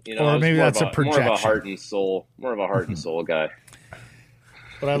guy. Or maybe that's a projection. More of a heart and soul guy.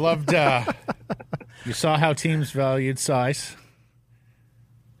 But I loved. You saw how teams valued size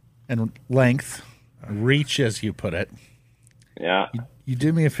and length, reach, as you put it. Yeah. You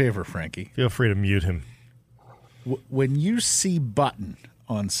do me a favor, Frankie. Feel free to mute him. When you see Button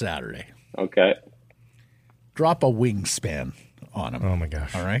on Saturday, okay, drop a wingspan on him. Oh my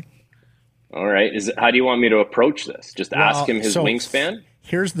gosh! All right. How do you want me to approach this? Just ask him his wingspan?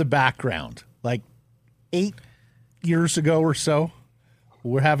 Here's the background. 8 years ago or so,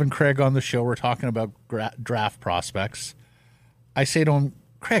 we're having Craig on the show. We're talking about draft prospects. I say to him,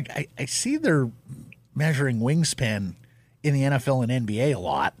 Craig, I see they're measuring wingspan in the NFL and NBA a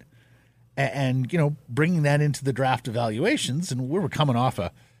lot, and bringing that into the draft evaluations. And we were coming off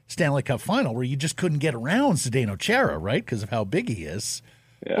a Stanley Cup final where you just couldn't get around Zdeno Chara, right, because of how big he is.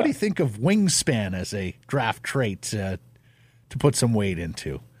 Yeah. What do you think of wingspan as a draft trait to to put some weight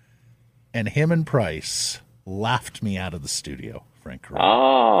into. And him and Price laughed me out of the studio, Frank Corrado.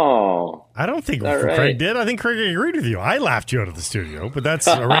 Oh. I don't think All right. Craig did. I think Craig agreed with you. I laughed you out of the studio, but that's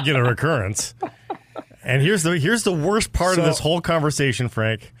a regular occurrence. And here's the worst part of this whole conversation,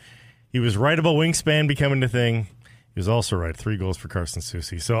 Frank. He was right about Wingspan becoming a thing. He was also right. 3 goals for Carson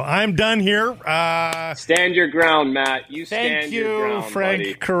Soucy. So I'm done here. Stand your ground, Matt. You stand Thank your you, ground, Frank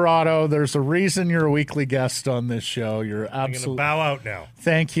buddy. Corrado. There's a reason you're a weekly guest on this show. You're I'm going to absolutely. bow out now.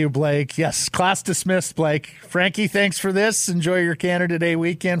 Thank you, Blake. Yes, class dismissed, Blake. Frankie, thanks for this. Enjoy your Canada Day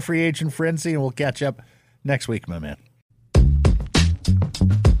weekend, free agent frenzy, and we'll catch up next week, my man.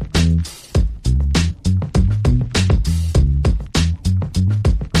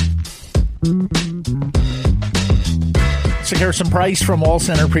 So here's some price from Wall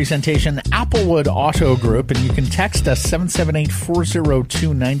Center presentation, Applewood Auto Group, and you can text us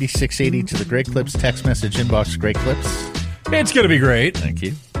 778-402-9680 to the Great Clips text message inbox. Great Clips. It's going to be great. Thank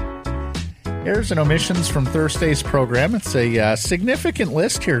you. Here's an omissions from Thursday's program. It's a significant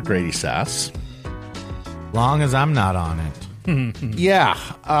list here, Grady Sass. Long as I'm not on it. Yeah.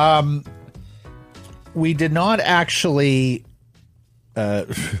 We did not actually...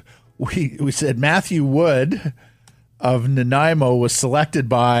 we said Matthew Wood of Nanaimo was selected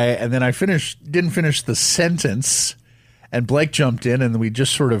by, and then I didn't finish the sentence, and Blake jumped in, and we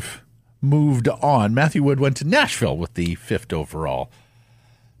just sort of moved on. Matthew Wood went to Nashville with the 5th overall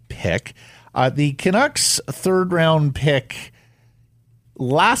pick. The Canucks' 3rd round pick,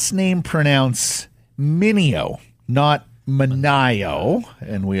 last name pronounced Minio, not Manayo,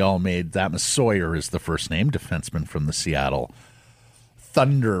 and we all made that. Sawyer is the first name, defenseman from the Seattle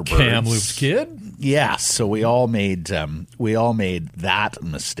Thunderbirds. Kamloops kid. Yeah, so we all made that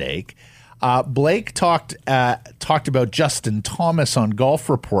mistake. Blake talked about Justin Thomas on Golf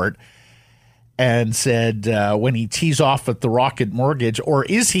Report and said when he tees off at the Rocket Mortgage, or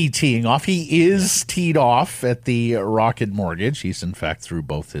is he teeing off? He is teed off at the Rocket Mortgage. He's in fact through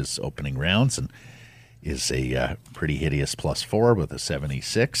both his opening rounds and is a pretty hideous +4 with a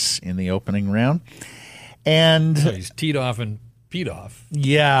 76 in the opening round. And So he's teed off and peed off.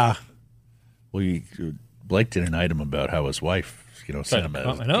 yeah. Well, Blake did an item about how his wife, sent him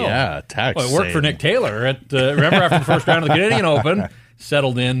I know. a text. Well, it worked for saying- Nick Taylor at remember after the first round of the Canadian Open,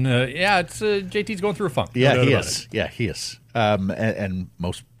 settled in. It's JT's going through a funk. No Yeah, doubt he about is. it. Yeah, he is. And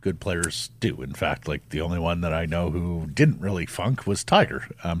most good players do. In fact, like the only one that I know who didn't really funk was Tiger.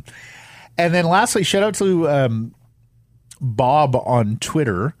 And then lastly, shout out to Bob on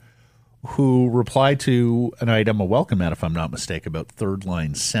Twitter, who replied to an item, a welcome mat, if I'm not mistaken, about third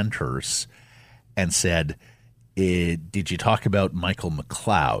line centers, and said, did you talk about Michael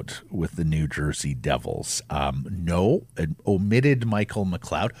McLeod with the New Jersey Devils? No, it omitted Michael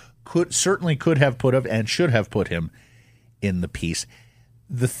McLeod. Certainly could have put him and should have put him in the piece.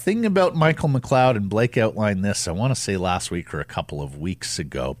 The thing about Michael McLeod, and Blake outlined this, I want to say last week or a couple of weeks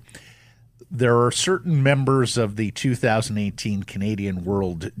ago, there are certain members of the 2018 Canadian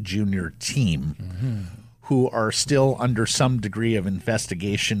World Junior team who are still under some degree of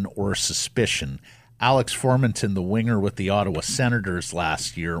investigation or suspicion. Alex Formanton, the winger with the Ottawa Senators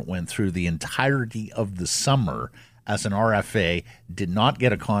last year, went through the entirety of the summer as an RFA, did not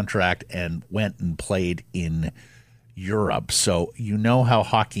get a contract, and went and played in Europe. So you know how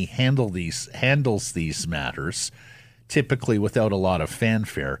hockey handles these matters, typically without a lot of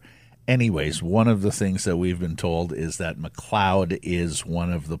fanfare. Anyways, one of the things that we've been told is that McLeod is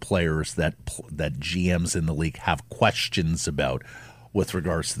one of the players that GMs in the league have questions about with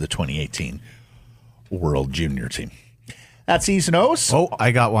regards to the 2018 World Junior team. That's E's and O's. Oh,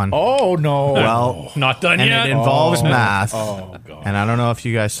 I got one. Oh, no. Well, Not done and yet. it involves math. Oh, God. And I don't know if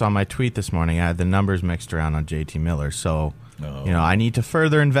you guys saw my tweet this morning. I had the numbers mixed around on JT Miller. So, I need to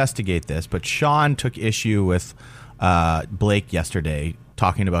further investigate this. But Sean took issue with Blake yesterday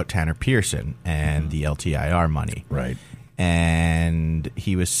talking about Tanner Pearson and the LTIR money. Right. And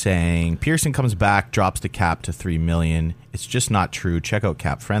he was saying Pearson comes back, drops the cap to $3 million. It's just not true. Check out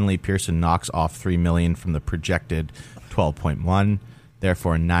Cap Friendly. Pearson knocks off $3 million from the projected 12.1.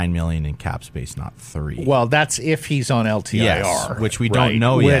 Therefore, $9 million in cap space, not $3 million. Well, that's if he's on LTIR. Yes, which we right? don't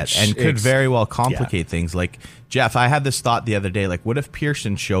know yet, Which and could very well complicate things. Like, Jeff, I had this thought the other day, like, what if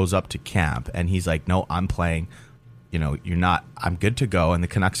Pearson shows up to camp and he's like, no, I'm playing, you're not, I'm good to go, and the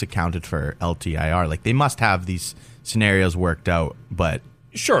Canucks accounted for LTIR. Like, they must have these scenarios worked out, but...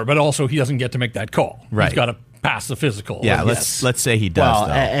 Sure, but also he doesn't get to make that call. Right. He's got to pass the physical. Yeah, let's say he does, well,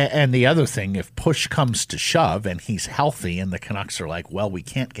 though. and the other thing, if push comes to shove and he's healthy and the Canucks are like, well, we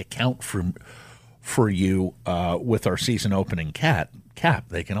can't account for you with our season opening cap,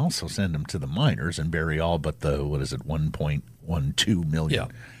 they can also send him to the minors and bury all but the, 1.1 1-2 million of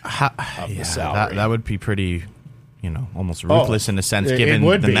the Yeah, salary. that would be pretty, almost ruthless in a sense, it given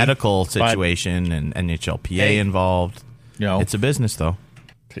would the be, medical situation and NHLPA involved. It's a business, though.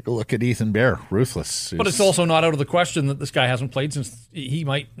 Take a look at Ethan Bear. Ruthless. But it's also not out of the question that this guy hasn't played since he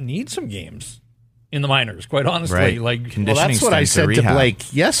might need some games in the minors, quite honestly. Right. Like, Conditioning that's what I stints or said to rehab.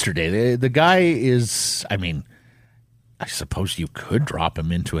 Blake yesterday. The guy is, I suppose you could drop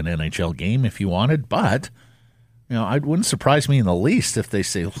him into an NHL game if you wanted, but, it wouldn't surprise me in the least if they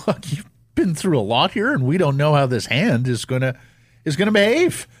say, look, you've been through a lot here, and we don't know how this hand is going to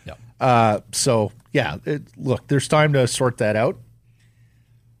behave. Yeah. Look, there's time to sort that out.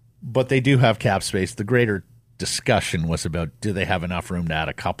 But they do have cap space. The greater discussion was about, do they have enough room to add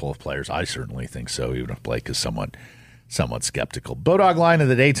a couple of players? I certainly think so, even if Blake is somewhat skeptical. Bodog line of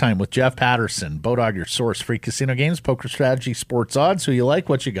the daytime with Jeff Patterson. Bodog, your source, free casino games, poker strategy, sports odds. Who you like,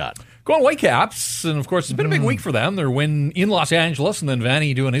 what you got? Going Whitecaps, and of course, it's been a big week for them. Their win in Los Angeles, and then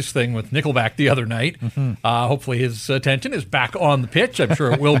Vanny doing his thing with Nickelback the other night. Hopefully his attention is back on the pitch. I'm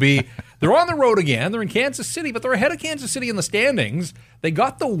sure it will be. They're on the road again. They're in Kansas City, but they're ahead of Kansas City in the standings. They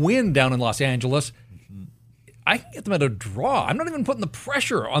got the win down in Los Angeles. I can get them at a draw. I'm not even putting the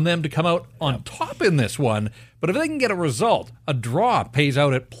pressure on them to come out on top in this one. But if they can get a result, a draw pays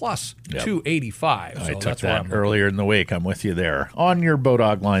out at plus 285. I took that earlier in the week. I'm with you there. On your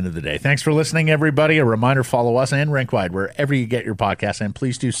Bodog line of the day. Thanks for listening, everybody. A reminder, follow us and Rinkwide wherever you get your podcasts. And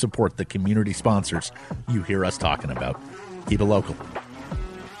please do support the community sponsors you hear us talking about. Keep it local.